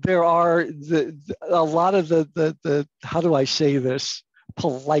there are a lot of the how do I say this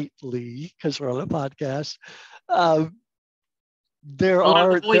politely, because we're on a podcast.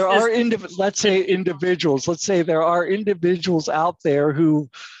 Let's say individuals. Let's say there are individuals out there who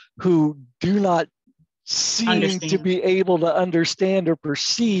do not seem to be able to understand or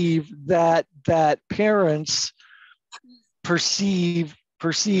perceive that parents perceive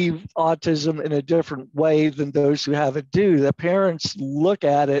autism in a different way than those who have it do. The parents look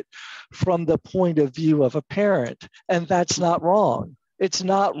at it from the point of view of a parent, and that's not wrong. It's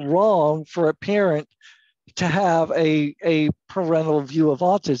not wrong for a parent to have a parental view of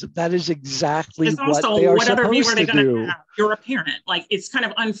autism. That is exactly it's what also they are whatever view supposed are they to going do. to have. You're a parent. Like, it's kind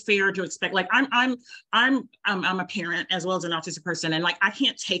of unfair to expect. Like, I'm a parent as well as an autistic person, and like I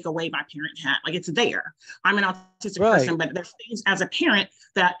can't take away my parent hat. Like, it's there. I'm an autistic person, but there's things as a parent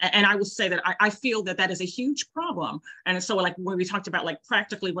that, and I will say that I feel that that is a huge problem. And so, like, when we talked about like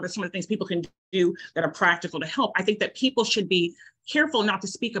practically what are some of the things people can do that are practical to help, I think that people should be careful not to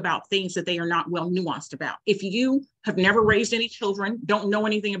speak about things that they are not well nuanced about. If you have never raised any children, don't know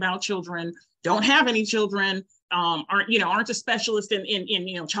anything about children, don't have any children, aren't a specialist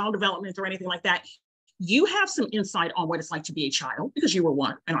in child development or anything like that, you have some insight on what it's like to be a child because you were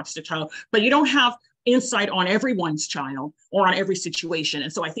one, an autistic child, but you don't have insight on everyone's child or on every situation.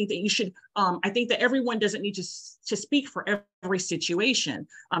 And so I think that you should, I think that everyone doesn't need to speak for every situation.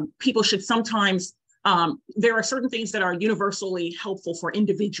 People should sometimes, there are certain things that are universally helpful for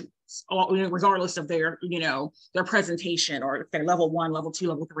individuals, regardless of their presentation or if they're level 1, level 2,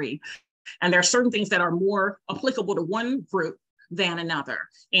 level 3. And there are certain things that are more applicable to one group than another.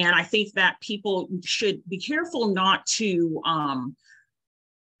 And I think that people should be careful not to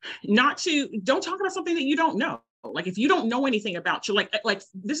don't talk about something that you don't know. Like, if you don't know anything about you, like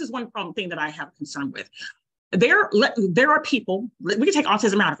this is one problem thing that I have a concern with. There are people, we can take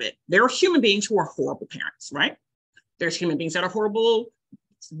autism out of it. There are human beings who are horrible parents, right? There's human beings that are horrible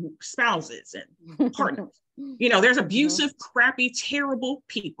spouses and partners. There's abusive, crappy, terrible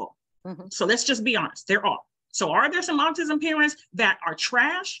people. So let's just be honest, there are. So are there some autism parents that are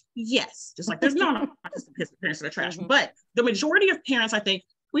trash? Yes, just like there's non-autistic parents that are trash. But the majority of parents, I think,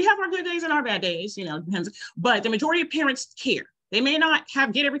 we have our good days and our bad days, depends. But the majority of parents care. They may not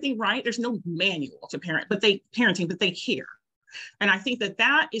get everything right. There's no manual to parenting, but they care. And I think that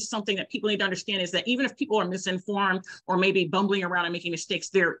that is something that people need to understand, is that even if people are misinformed or maybe bumbling around and making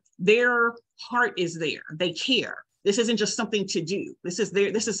mistakes, their heart is there. They care. This isn't just something to do. This isn't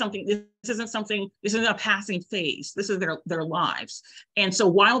a passing phase. This is their lives. And so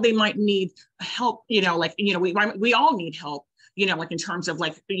while they might need help, we all need help, like in terms of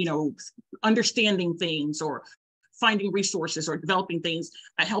understanding things or finding resources or developing things,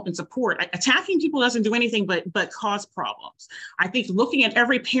 help and support. Attacking people doesn't do anything but cause problems. I think looking at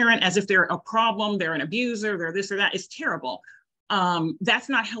every parent as if they're a problem, they're an abuser, they're this or that, is terrible. That's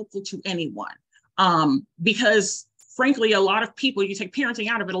not helpful to anyone. Because frankly, a lot of people, you take parenting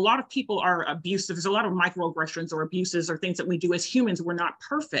out of it, a lot of people are abusive. There's a lot of microaggressions or abuses or things that we do as humans. We're not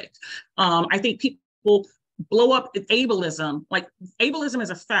perfect. I think people blow up ableism. Like, ableism is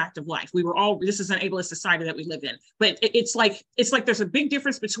a fact of life. This is an ableist society that we live in. But it's like there's a big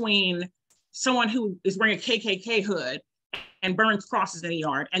difference between someone who is wearing a KKK hood and burns crosses in the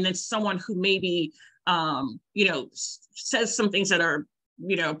yard, and then someone who maybe, says some things that are,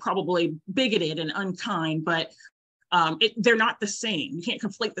 probably bigoted and unkind, but they're not the same. You can't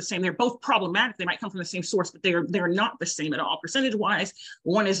conflate the same. They're both problematic. They might come from the same source, but they're not the same at all. Percentage-wise,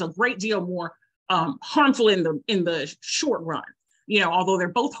 one is a great deal more harmful in the short run, although they're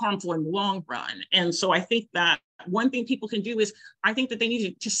both harmful in the long run. And so I think that one thing people can do is, I think that they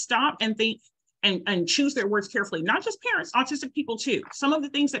need to stop and think and choose their words carefully, not just parents, autistic people too. Some of the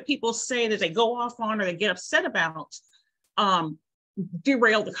things that people say that they go off on or they get upset about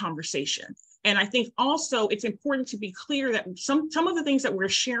derail the conversation. And I think also it's important to be clear that some of the things that we're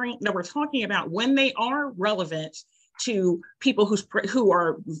sharing, that we're talking about, when they are relevant to people who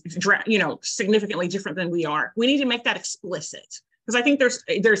are significantly different than we are, we need to make that explicit. Because I think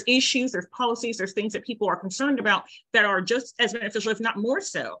there's issues, there's policies, there's things that people are concerned about that are just as beneficial, if not more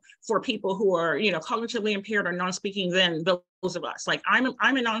so, for people who are, cognitively impaired or non-speaking than those of us. Like, I'm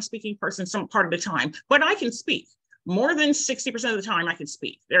a non-speaking person some part of the time, but I can speak. More than 60% of the time I can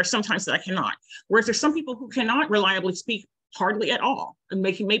speak. There are some times that I cannot. Whereas there's some people who cannot reliably speak hardly at all, and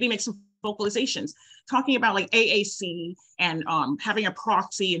maybe make some vocalizations. Talking about like AAC and having a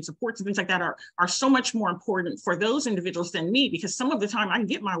proxy and supports and things like that are so much more important for those individuals than me, because some of the time I can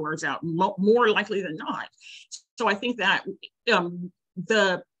get my words out more likely than not. So I think that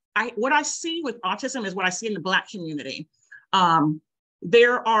what I see with autism is what I see in the Black community.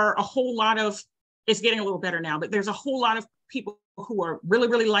 There are a whole lot of, it's getting a little better now, but there's a whole lot of people who are really,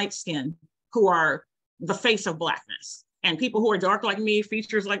 really light skinned, who are the face of Blackness. And people who are dark like me,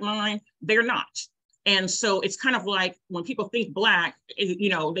 features like mine, they're not. And so it's kind of like when people think Black,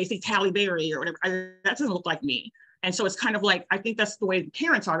 they think Halle Berry or whatever. That doesn't look like me. And so it's kind of like, I think that's the way the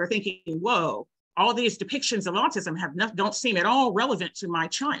parents are. They're thinking, whoa, all these depictions of autism don't seem at all relevant to my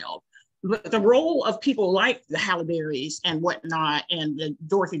child. But the role of people like the Halle Berrys and whatnot, and the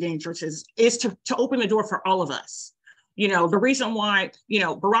Dorothy Dangerouses, is to open the door for all of us. The reason why,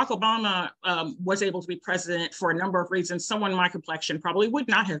 Barack Obama was able to be president for a number of reasons, someone my complexion probably would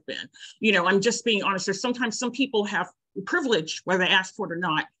not have been. I'm just being honest. There's sometimes some people have privilege, whether they ask for it or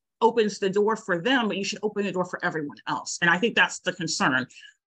not, opens the door for them, but you should open the door for everyone else. And I think that's the concern.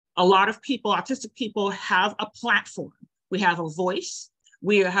 A lot of people, autistic people, have a platform. We have a voice.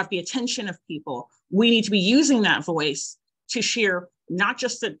 We have the attention of people. We need to be using that voice to share not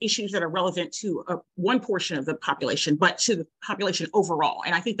just the issues that are relevant to one portion of the population, but to the population overall.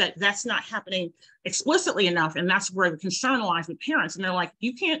 And I think that that's not happening explicitly enough. And that's where the concern lies with parents. And they're like,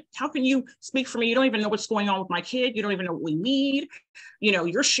 how can you speak for me? You don't even know what's going on with my kid. You don't even know what we need.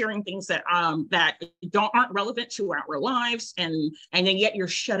 You're sharing things that aren't relevant to our lives. And then yet you're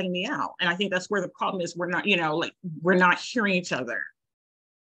shutting me out. And I think that's where the problem is. We're not hearing each other.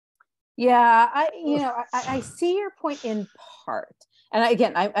 Yeah, I see your point in part. And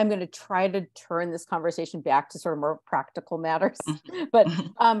again, I'm going to try to turn this conversation back to sort of more practical matters. But,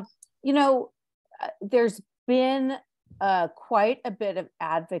 there's been quite a bit of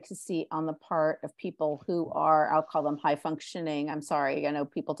advocacy on the part of people who are, I'll call them high functioning. I'm sorry, I know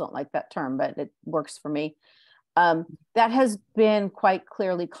people don't like that term, but it works for me. That has been quite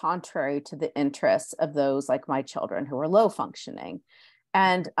clearly contrary to the interests of those like my children who are low functioning.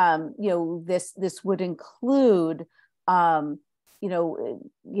 And, this would include,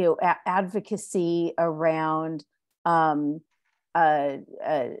 advocacy around,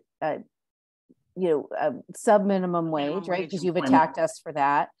 sub-minimum wage, right? Because you've attacked us for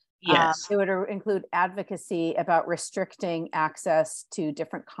that. Yes. It would include advocacy about restricting access to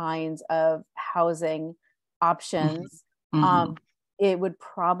different kinds of housing options. It would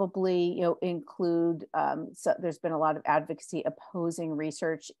probably, include, so there's been a lot of advocacy opposing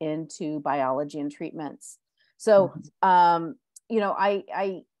research into biology and treatments. So, I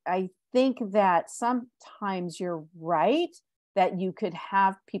think that sometimes you're right that you could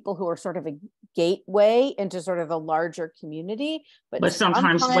have people who are sort of a gateway into sort of the larger community, but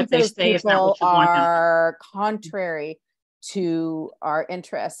sometimes what they say is not what you want them to. Are contrary to our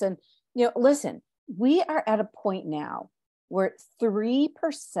interests. And, listen, we are at a point now where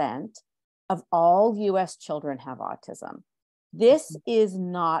 3% of all US children have autism. This is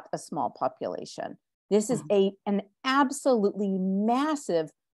not a small population. This is an absolutely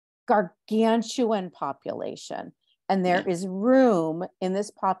massive, gargantuan population. And there is room in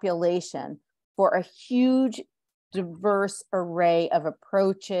this population for a huge, diverse array of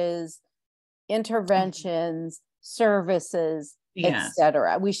approaches, interventions, services,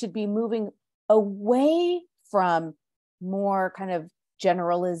 etc. We should be moving away from more kind of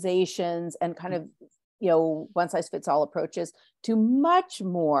generalizations and kind of, one size fits all approaches to much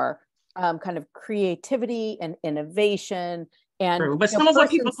more kind of creativity and innovation. And true. But some of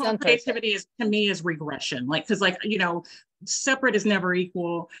what people call creativity to me is regression. Because separate is never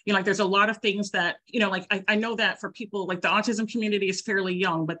equal. There's a lot of things that, I know that for people, like the autism community is fairly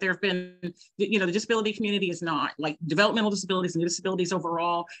young, but there have been, the disability community is not. Like developmental disabilities and disabilities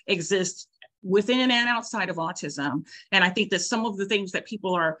overall exist within and outside of autism. And I think that some of the things that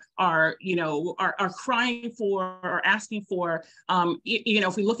people are crying for or asking for,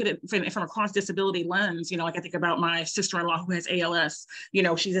 if we look at it from a cross disability lens, like I think about my sister-in-law who has ALS,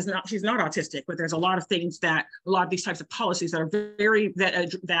 she's not autistic, but there's a lot of things that a lot of these types of policies that are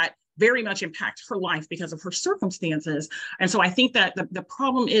very much impact her life because of her circumstances. And so I think that the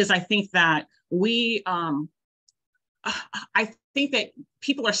problem is, I think that I think that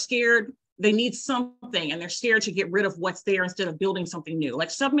people are scared. They need something and they're scared to get rid of what's there instead of building something new.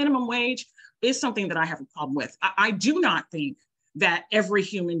 Like sub-minimum wage is something that I have a problem with. I do not think that every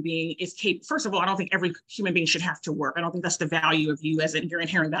human being is capable. First of all, I don't think every human being should have to work. I don't think that's the value of you as your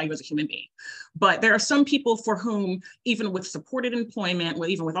inherent value as a human being. But there are some people for whom, even with supported employment,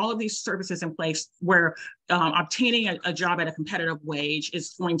 even with all of these services in place, where obtaining a job at a competitive wage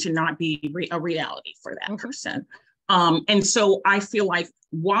is going to not be a reality for that person. And so I feel like,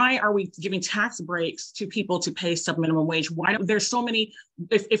 why are we giving tax breaks to people to pay sub-minimum wage? Why don't there's so many,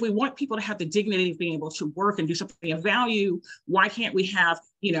 if we want people to have the dignity of being able to work and do something of value, why can't we have,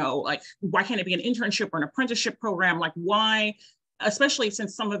 why can't it be an internship or an apprenticeship program? Like why, especially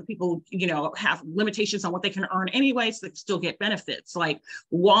since some of the people, have limitations on what they can earn anyway, so they still get benefits. Like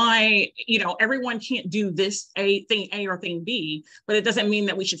why, everyone can't do this thing A or thing B, but it doesn't mean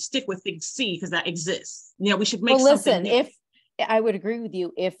that we should stick with thing C because that exists. We should make something new. I would agree with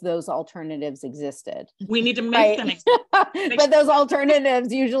you if those alternatives existed. We need to make them exist. But those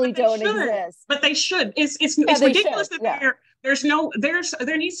alternatives usually don't exist. But they should. It's ridiculous that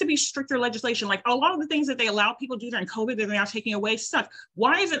there needs to be stricter legislation. Like a lot of the things that they allowed people to do during COVID that they're now taking away suck.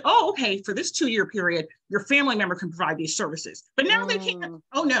 Why is it, oh, okay, for this 2-year period, your family member can provide these services, but now they can't.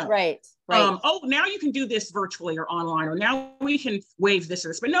 Oh no. Right. Oh, now you can do this virtually or online, or now we can waive this or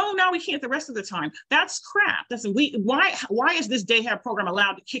this, but no, now we can't the rest of the time. That's crap. Why is this day have program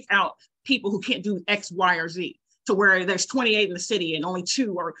allowed to kick out people who can't do X, Y, or Z? To where there's 28 in the city and only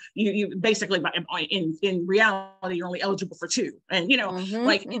 2 are you basically in reality you're only eligible for 2, and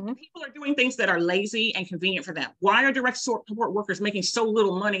people are doing things that are lazy and convenient for them. Why are direct support workers making so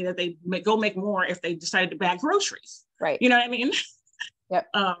little money that they go make more if they decided to bag groceries? Right. You know what I mean? Yep.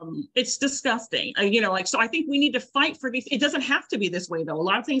 It's disgusting. So I think we need to fight for these. It doesn't have to be this way though. A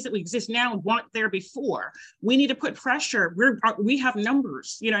lot of things that exist now weren't there before. We need to put pressure. We have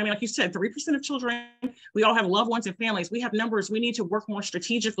numbers, like you said, 3% of children, we all have loved ones and families. We have numbers. We need to work more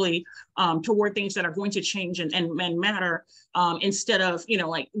strategically toward things that are going to change and matter instead of,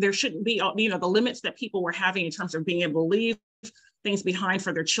 there shouldn't be, the limits that people were having in terms of being able to leave things behind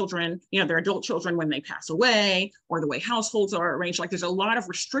for their children, their adult children when they pass away, or the way households are arranged. Like there's a lot of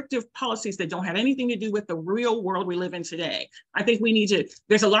restrictive policies that don't have anything to do with the real world we live in today. I think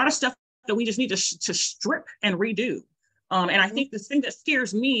there's a lot of stuff that we just need to strip and redo. And I think the thing that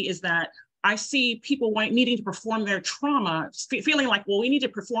scares me is that I see people needing to perform their trauma, feeling like, well, we need to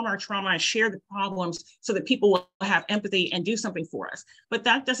perform our trauma and share the problems so that people will have empathy and do something for us. But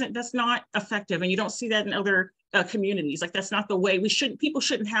that's not effective. And you don't see that in other communities. Like that's not the way people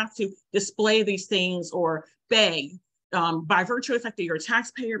shouldn't have to display these things or beg. By virtue of the fact that you're a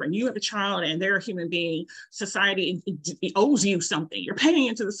taxpayer and you have a child and they're a human being, society owes you something. You're paying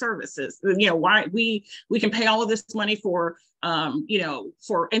into the services. Why we can pay all of this money for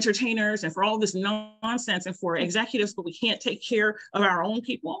entertainers and for all this nonsense and for executives, but we can't take care of our own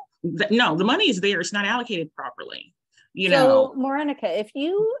people. No, the money is there. It's not allocated properly. So, Morénike, if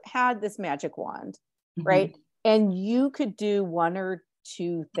you had this magic wand, right, and you could do 1 or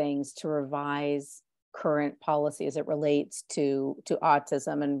 2 things to revise current policy as it relates to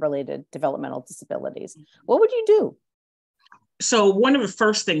autism and related developmental disabilities, what would you do? So one of the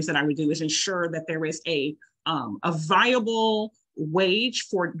first things that I would do is ensure that there is a viable wage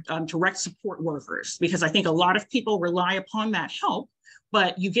for direct support workers, because I think a lot of people rely upon that help,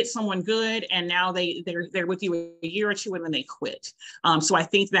 but you get someone good and now they're with you a year or 2 and then they quit. So I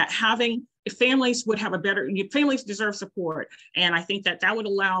think that families would have families deserve support. And I think that would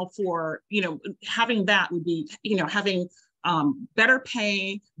allow for, having that would be, having better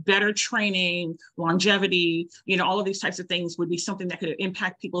pay, better training, longevity, all of these types of things would be something that could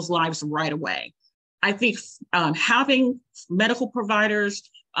impact people's lives right away. I think having medical providers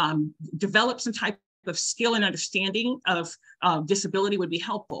develop some type of skill and understanding of disability would be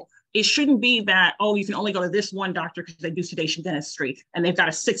helpful. It shouldn't be that, oh, you can only go to this one doctor because they do sedation dentistry and they've got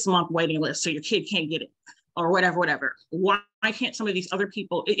a 6-month waiting list, so your kid can't get it, or whatever. Why can't some of these other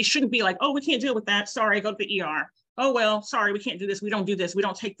people, it shouldn't be like, oh, we can't deal with that. Sorry, go to the ER. Oh, well, sorry, we can't do this. We don't do this. We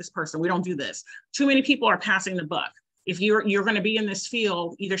don't take this person. We don't do this. Too many people are passing the buck. If you're going to be in this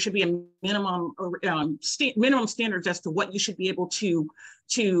field, there should be a minimum standards as to what you should be able to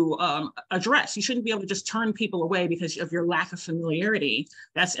address. You shouldn't be able to just turn people away because of your lack of familiarity.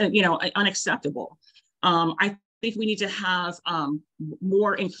 That's unacceptable. I think we need to have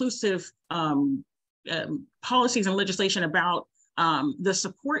more inclusive policies and legislation about the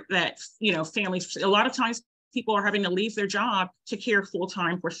support that families. A lot of times people are having to leave their job to care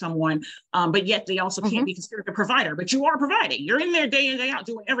full-time for someone, but yet they also can't be considered a provider, but you are providing. You're in there day in, day out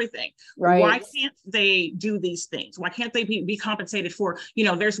doing everything. Right. Why can't they do these things? Why can't they be compensated for,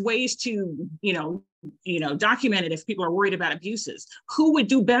 there's ways to, document it if people are worried about abuses. Who would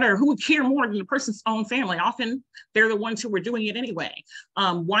do better? Who would care more than the person's own family? Often they're the ones who were doing it anyway.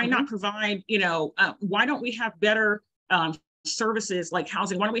 Why not provide, why don't we have better services like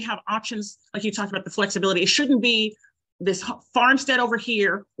housing? Why don't we have options like you talked about, the flexibility? It shouldn't be this farmstead over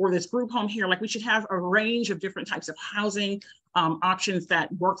here or this group home here. Like we should have a range of different types of housing options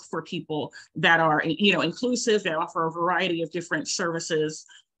that work for people, that are inclusive, that offer a variety of different services,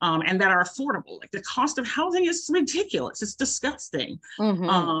 and that are affordable. Like the cost of housing is ridiculous. It's disgusting.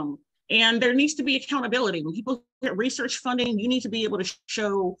 And there needs to be accountability. When people get research funding, you need to be able to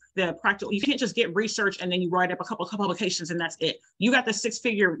show the practical. You can't just get research and then you write up a couple of publications and that's it. You got the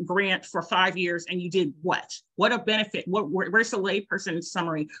 6-figure grant for 5 years and you did what? What a benefit? Where's the layperson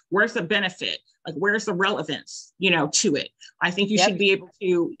summary? Where's the benefit? Like where's the relevance, to it? I think you should be able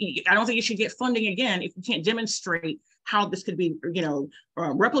to. I don't think you should get funding again if you can't demonstrate how this could be,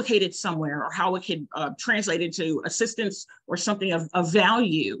 replicated somewhere, or how it could translate into assistance or something of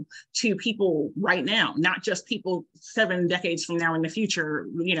value to people right now, not just people 7 decades from now in the future,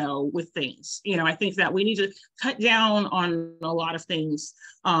 with things. I think that we need to cut down on a lot of things.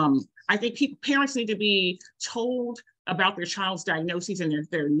 I think parents need to be told about their child's diagnoses and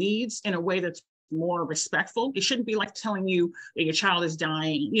their needs in a way that's more respectful. It shouldn't be like telling you that your child is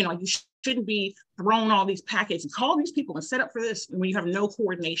dying. You shouldn't be throwing all these packets and call these people and set up for this when you have no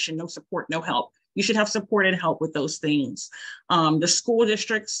coordination, no support, no help. You should have support and help with those things. The school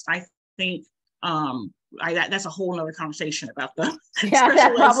districts, I think, that's a whole nother conversation about the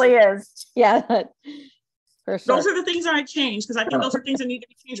that probably is. Yeah, for sure. Those are the things that I change, because I think those are things that need to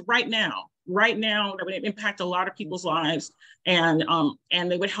be changed right now. Right now, that would impact a lot of people's lives, and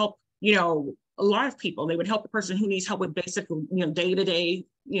they would help, a lot of people. They would help the person who needs help with basic, day-to-day,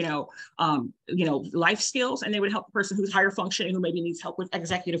 life skills, and they would help the person who's higher functioning, who maybe needs help with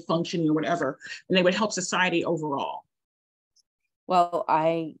executive functioning or whatever, and they would help society overall. Well,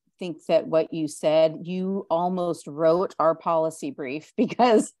 I think that what you said, you almost wrote our policy brief,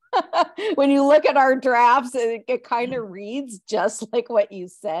 because when you look at our drafts, it kind of reads just like what you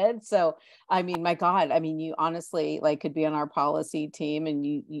said. So, I mean, my God, you honestly could be on our policy team,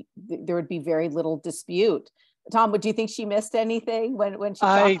 and there would be very little dispute. Tom, do you think she missed anything when she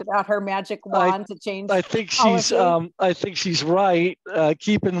talked about her magic wand to change? I think she's right.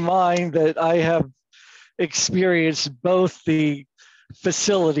 Keep in mind that I have experienced both the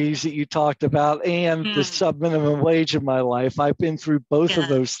facilities that you talked about and the sub-minimum wage in my life. I've been through both of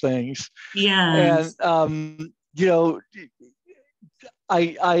those things. Yes. And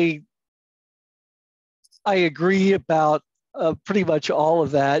I agree about pretty much all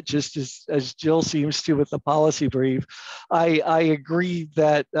of that, just as Jill seems to with the policy brief. I agree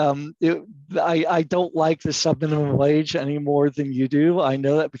that I don't like the sub-minimum wage any more than you do. I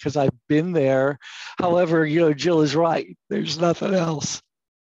know that because I've been there. However, Jill is right. There's nothing else.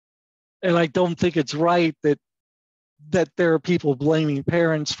 And I don't think it's right that there are people blaming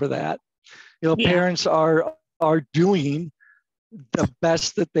parents for that. Parents are doing the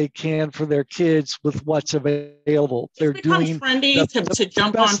best that they can for their kids with what's available. They're doing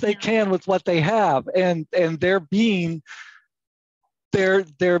the best they can with what they have, and they're being blamed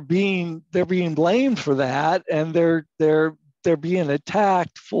for that, and they're being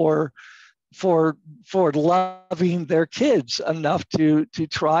attacked for loving their kids enough to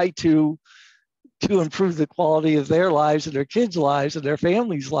try to improve the quality of their lives and their kids' lives and their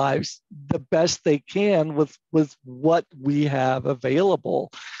families' lives the best they can with what we have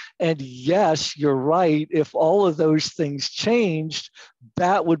available. And yes, you're right. If all of those things changed,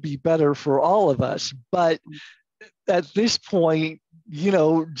 that would be better for all of us. But at this point,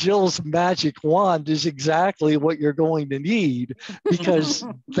 Jill's magic wand is exactly what you're going to need, because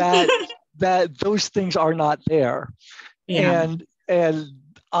that those things are not there. Yeah. And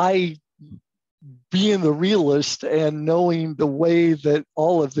I, being the realist and knowing the way that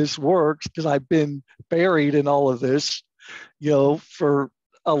all of this works, because I've been buried in all of this, for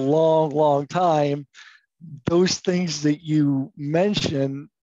a long, long time, those things that you mention,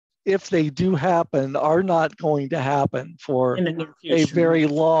 if they do happen, are not going to happen for a very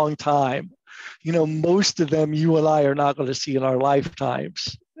long time. Most of them you and I are not going to see in our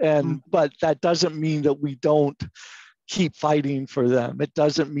lifetimes. But that doesn't mean that we don't keep fighting for them. It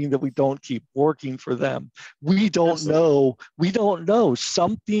doesn't mean that we don't keep working for them. We don't know.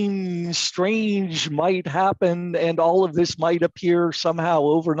 Something strange might happen, and all of this might appear somehow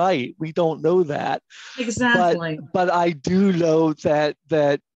overnight. We don't know that. Exactly. But I do know that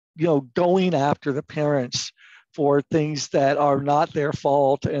going after the parents for things that are not their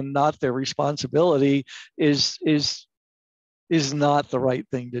fault and not their responsibility is not the right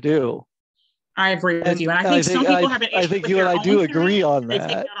thing to do. I agree with you. And I think some people have an issue. I think you and I do agree on that. They take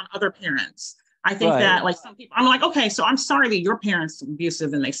that on other parents. I think that some people, I'm like, okay, so I'm sorry that your parents are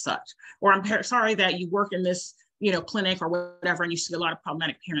abusive and they sucked. Or I'm sorry that you work in this, clinic or whatever, and you see a lot of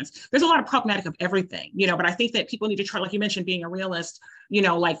problematic parents. There's a lot of problematic of everything, but I think that people need to try, like you mentioned, being a realist,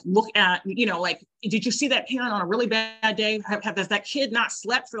 look at, did you see that parent on a really bad day? Has that kid not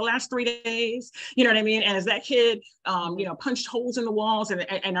slept for the last 3 days? You know what I mean? And has that kid, punched holes in the walls?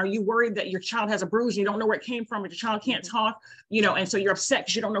 And are you worried that your child has a bruise? You don't know where it came from, but your child can't talk, and so you're upset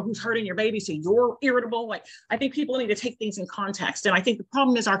because you don't know who's hurting your baby. So you're irritable. I think people need to take things in context. And I think the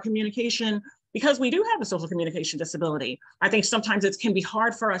problem is our communication, because we do have a social communication disability. I think sometimes it can be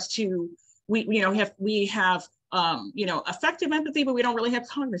hard for us to, we have effective empathy, but we don't really have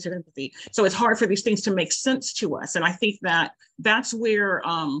cognitive empathy. So it's hard for these things to make sense to us. And I think that that's where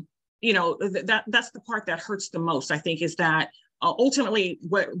that's the part that hurts the most, I think, is that ultimately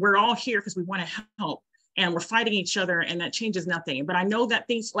we're all here because we want to help, and we're fighting each other, and that changes nothing. But I know that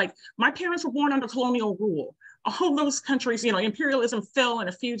things like my parents were born under colonial rule. All those countries, imperialism fell in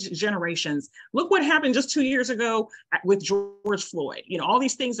a few generations. Look what happened just 2 years ago with George Floyd. All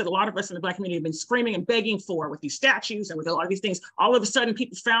these things that a lot of us in the Black community have been screaming and begging for with these statues and with a lot of these things. All of a sudden,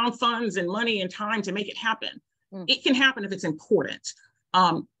 people found funds and money and time to make it happen. It can happen if it's important.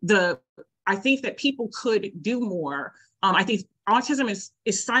 I think that people could do more. I think autism is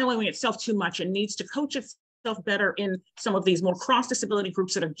siloing itself too much and needs to coach itself better in some of these more cross-disability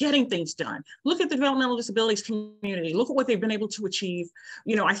groups that are getting things done. Look at the developmental disabilities community. Look at what they've been able to achieve.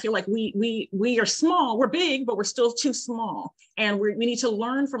 I feel like we are small. We're big, but we're still too small. And we need to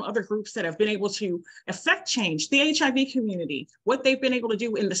learn from other groups that have been able to affect change. The HIV community, what they've been able to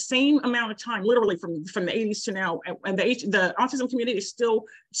do in the same amount of time, literally from the 80s to now, and the autism community is still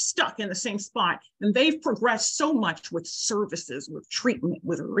stuck in the same spot. And they've progressed so much with services, with treatment,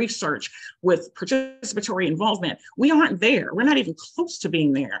 with research, with participatory involvement. We aren't there. We're not even close to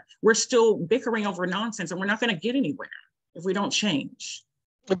being there. We're still bickering over nonsense, and we're not going to get anywhere if we don't change.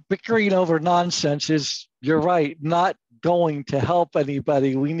 The bickering over nonsense is, you're right, not going to help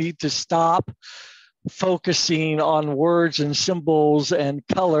anybody. We need to stop focusing on words and symbols and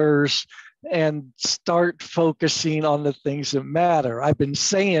colors and start focusing on the things that matter. I've been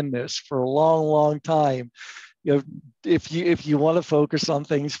saying this for a long, long time. If you want to focus on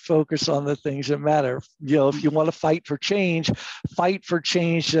the things that matter. If you want to fight for change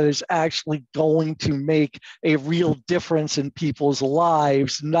that is actually going to make a real difference in people's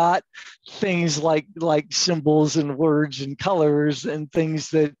lives, not things like symbols and words and colors and things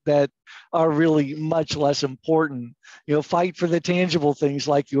that are really much less important. Fight for the tangible things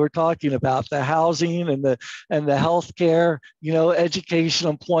like you were talking about, the housing and the healthcare, education,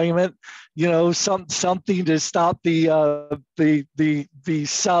 employment, something to stop the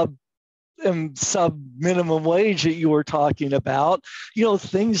sub minimum wage that you were talking about,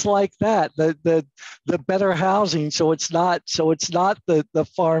 things like that, the better housing. So it's not the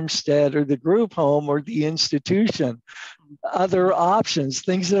farmstead or the group home or the institution. Other options,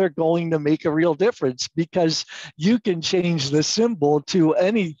 things that are going to make a real difference, because you can change the symbol to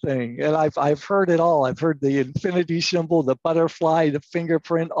anything. And I've heard it all. I've heard the infinity symbol, the butterfly, the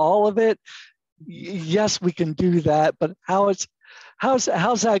fingerprint, all of it. Yes, we can do that, but how's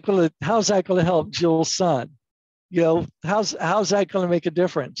that going to help Jill's son? How's that going to make a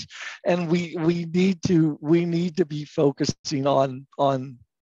difference? And we need to be focusing on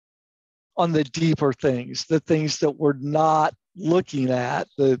the deeper things, the things that we're not looking at,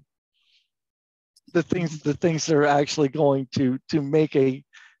 the things that are actually going to make a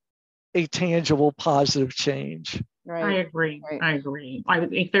tangible, positive change. Right. I agree. Right. I agree. I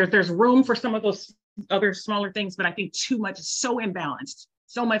think there's room for some of those other smaller things, but I think too much is so imbalanced.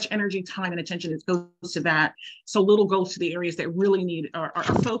 So much energy, time, and attention goes to that. So little goes to the areas that really need our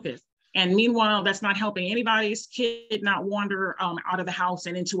focus. And meanwhile, that's not helping anybody's kid not wander out of the house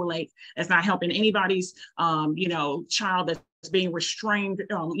and into a lake. That's not helping anybody's, child that's being restrained,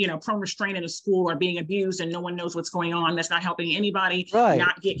 prone restraint in a school or being abused and no one knows what's going on. That's not helping anybody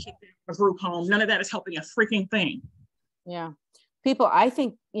not get kicked out of a group home. None of that is helping a freaking thing. Yeah. People, I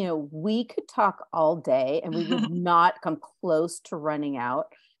think, we could talk all day and we would not come close to running out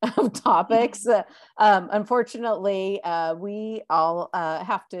of topics. Unfortunately, we all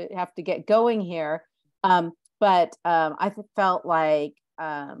have to get going here. But I felt like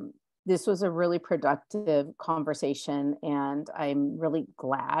this was a really productive conversation, and I'm really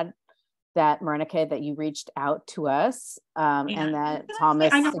glad that Morénike, that you reached out to us, and that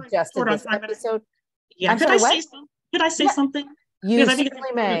Thomas suggested this episode. Yeah, could I say something? You because I think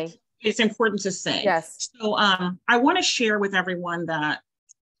certainly may. It's important to say. Yes. So I want to share with everyone that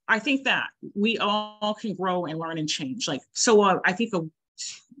I think that we all can grow and learn and change. I think a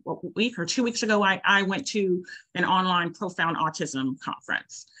week or 2 weeks ago, I went to an online profound autism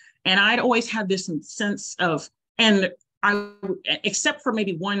conference. And I'd always had this sense of, except for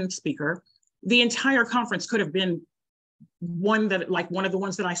maybe one speaker, the entire conference could have been one of the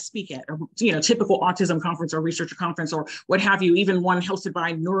ones that I speak at, or, typical autism conference or researcher conference or what have you, even one hosted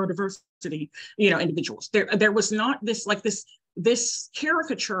by neurodiversity, individuals. There was not this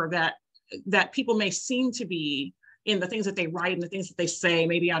caricature that people may seem to be in the things that they write and the things that they say,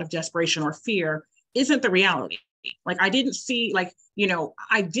 maybe out of desperation or fear, isn't the reality. I didn't see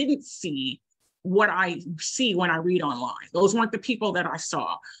what I see when I read online. Those weren't the people that I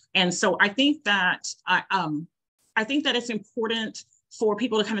saw. And so I think that it's important for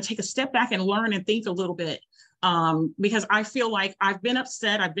people to kind of take a step back and learn and think a little bit because I feel like I've been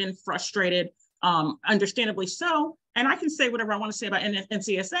upset, I've been frustrated, understandably so, and I can say whatever I want to say about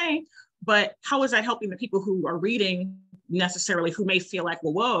NCSA, but how is that helping the people who are reading necessarily, who may feel like,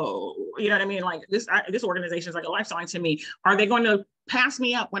 well, whoa, you know what I mean? Like this organization is like a lifeline to me. Are they going to pass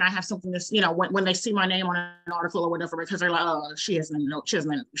me up when I have something that's, you know, when they see my name on an article or whatever, because they're like, oh, she's saying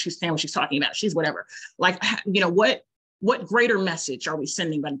what she's talking about. She's whatever. Like, you know, what greater message are we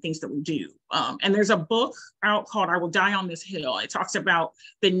sending by the things that we do? And there's a book out called I Will Die on This Hill. It talks about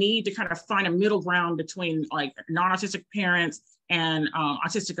the need to kind of find a middle ground between like non-autistic parents and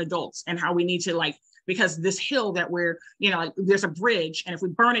autistic adults, and how we need to, like, because this hill that we're, you know, like, there's a bridge, and if we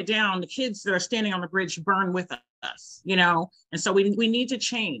burn it down, the kids that are standing on the bridge burn with us, you know? And so we need to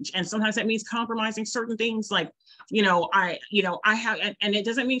change. And sometimes that means compromising certain things, like, I have, and it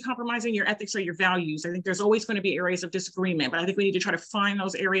doesn't mean compromising your ethics or your values. I think there's always going to be areas of disagreement, but I think we need to try to find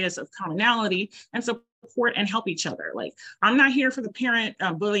those areas of commonality and support and help each other. Like, I'm not here for the parent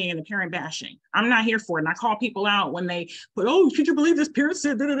bullying and the parent bashing. I'm not here for it. And I call people out when they put, oh, could you believe this parent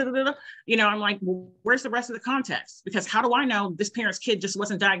said, da, da, da, da, da. You know, I'm like, well, where's the rest of the context? Because how do I know this parent's kid just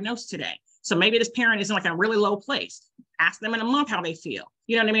wasn't diagnosed today? So maybe this parent is in like a really low place. Ask them in a month how they feel.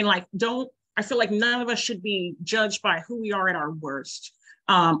 You know what I mean? Like, I feel like none of us should be judged by who we are at our worst,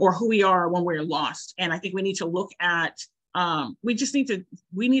 or who we are when we're lost. And I think we need to look at, we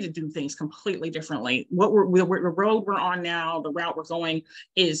need to do things completely differently. The road we're on now, the route we're going,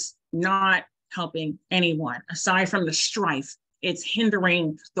 is not helping anyone. Aside from the strife, it's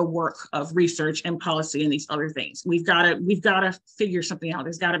hindering the work of research and policy and these other things. We've got to figure something out.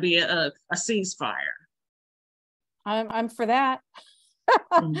 There's got to be a ceasefire. I'm for that.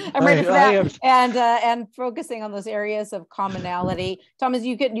 I'm ready for that. And focusing on those areas of commonality. Thomas,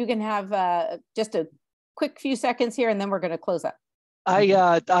 you can have just a quick few seconds here, and then we're going to close up.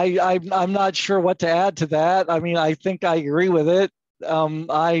 I'm not sure what to add to that. I mean, I think I agree with it.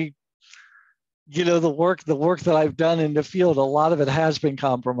 The work that I've done in the field, a lot of it has been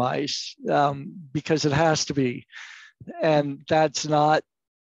compromised, because it has to be, and that's not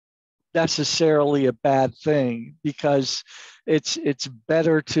necessarily a bad thing, because it's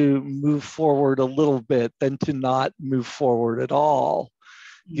better to move forward a little bit than to not move forward at all.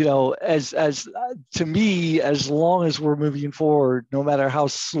 You know, as to me, as long as we're moving forward, no matter how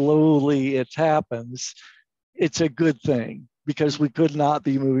slowly it happens, it's a good thing, because we could not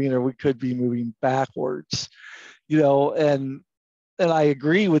be moving, or we could be moving backwards. You know, and I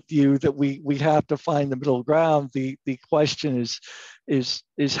agree with you that we have to find the middle ground. The question is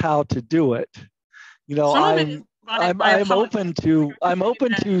how to do it. You know, I'm open to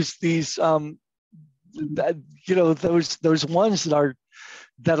these those ones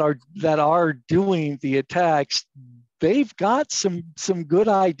that are doing the attacks. They've got some good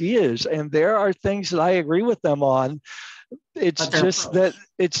ideas, and there are things that I agree with them on. It's just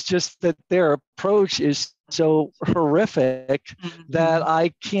that their approach is so horrific that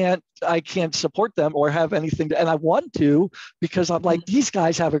I can't support them or have anything to, and I want to, because I'm like, these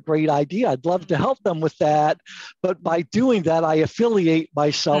guys have a great idea. I'd love to help them with that. But by doing that, I affiliate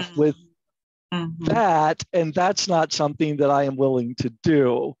myself with that, and that's not something that I am willing to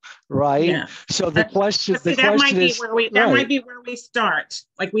do, right? Yeah. So the question is, might be where we start.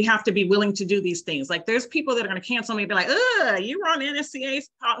 Like, we have to be willing to do these things. Like, there's people that are going to cancel me and be like, you were on NSCA's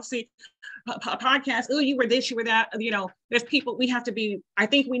policy podcast. Oh, you were this, you were that. You know, there's people, I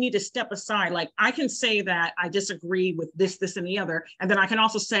think we need to step aside. Like, I can say that I disagree with this, and the other. And then I can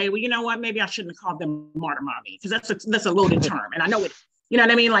also say, well, you know what, maybe I shouldn't have called them martyr mommy, because that's a loaded term. And I know it. You know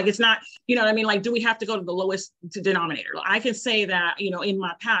what I mean? Like, it's not, you know what I mean? Like, do we have to go to the lowest denominator? I can say that, you know, in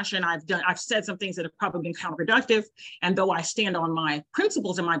my passion, I've said some things that have probably been counterproductive. And though I stand on my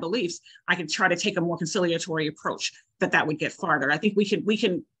principles and my beliefs, I can try to take a more conciliatory approach that would get farther. I think we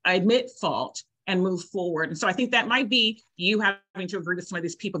can admit fault and move forward. And so I think that might be you having to agree with some of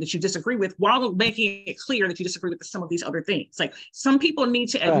these people that you disagree with, while making it clear that you disagree with some of these other things. Like, some people need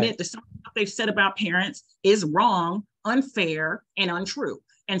to admit that some of what they've said about parents is wrong, unfair, and untrue.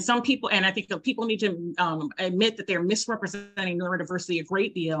 And some people, and I think that people need to admit that they're misrepresenting neurodiversity a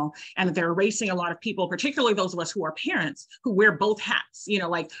great deal, and that they're erasing a lot of people, particularly those of us who are parents, who wear both hats. You know,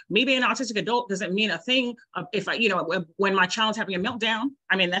 like, me being an autistic adult doesn't mean a thing. If I, you know, when my child's having a meltdown,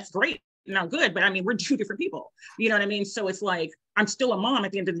 I mean, that's great. No, good, but I mean, we're two different people. You know what I mean? So it's like, I'm still a mom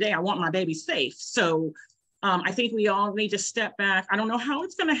at the end of the day. I want my baby safe. So I think we all need to step back. I don't know how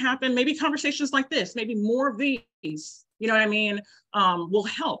it's going to happen. Maybe conversations like this, maybe more of these, you know what I mean, will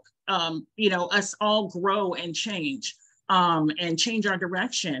help, you know, us all grow and change our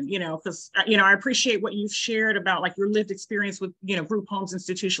direction, you know, because, you know, I appreciate what you've shared about, like, your lived experience with, you know, group homes,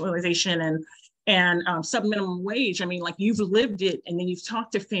 institutionalization, and sub-minimum wage. I mean, like, you've lived it, and then you've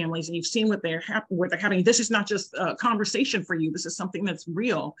talked to families and you've seen what they're having. This is not just a conversation for you. This is something that's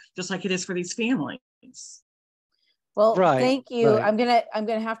real, just like it is for these families. Well, thank you. Right. I'm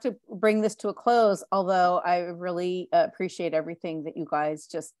gonna have to bring this to a close, although I really appreciate everything that you guys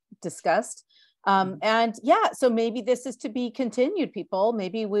just discussed. And yeah, so maybe this is to be continued, people.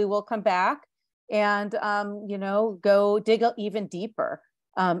 Maybe we will come back and you know, go dig even deeper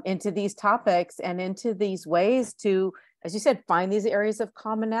into these topics and into these ways to, as you said, find these areas of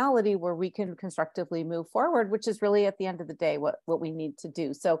commonality where we can constructively move forward, which is really at the end of the day what we need to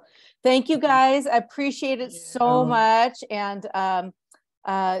do. So thank you guys. I appreciate it so much. And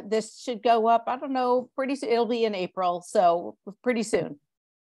this should go up, I don't know, pretty soon. It'll be in April, so pretty soon.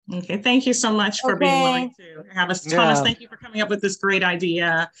 Okay, thank you so much for being willing to have us. Thomas, thank you for coming up with this great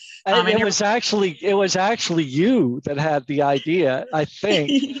idea. It was actually you that had the idea, I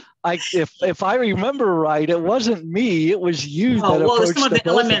think. If I remember right, it wasn't me, it was you that approached some of the both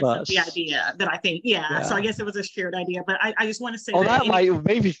elements of us. of the idea that I think, so I guess it was a shared idea, but I just want to say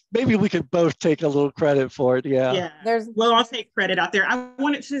maybe we could both take a little credit for it. I'll take credit out there. I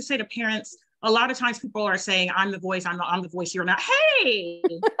wanted to say to parents, a lot of times people are saying, I'm the voice, I'm the voice, you're not. Hey,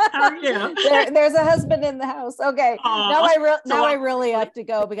 how are you? There's a husband in the house. Okay. Now I really have to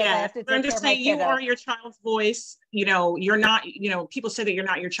go because I have to take I'm just saying, you are your child's voice. You know, you're not, you know, people say that you're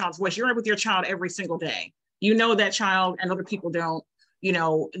not your child's voice. You're with your child every single day. You know that child, and other people don't. You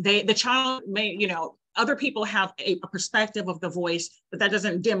know, the child may, you know, other people have a perspective of the voice, but that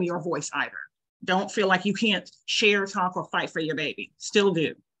doesn't dim your voice either. Don't feel like you can't share, talk, or fight for your baby. Still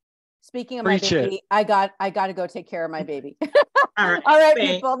do. Speaking of my baby, I got to go take care of my baby. All right, All right,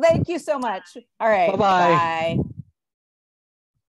 people. Thank you so much. All right. Bye-bye. Bye.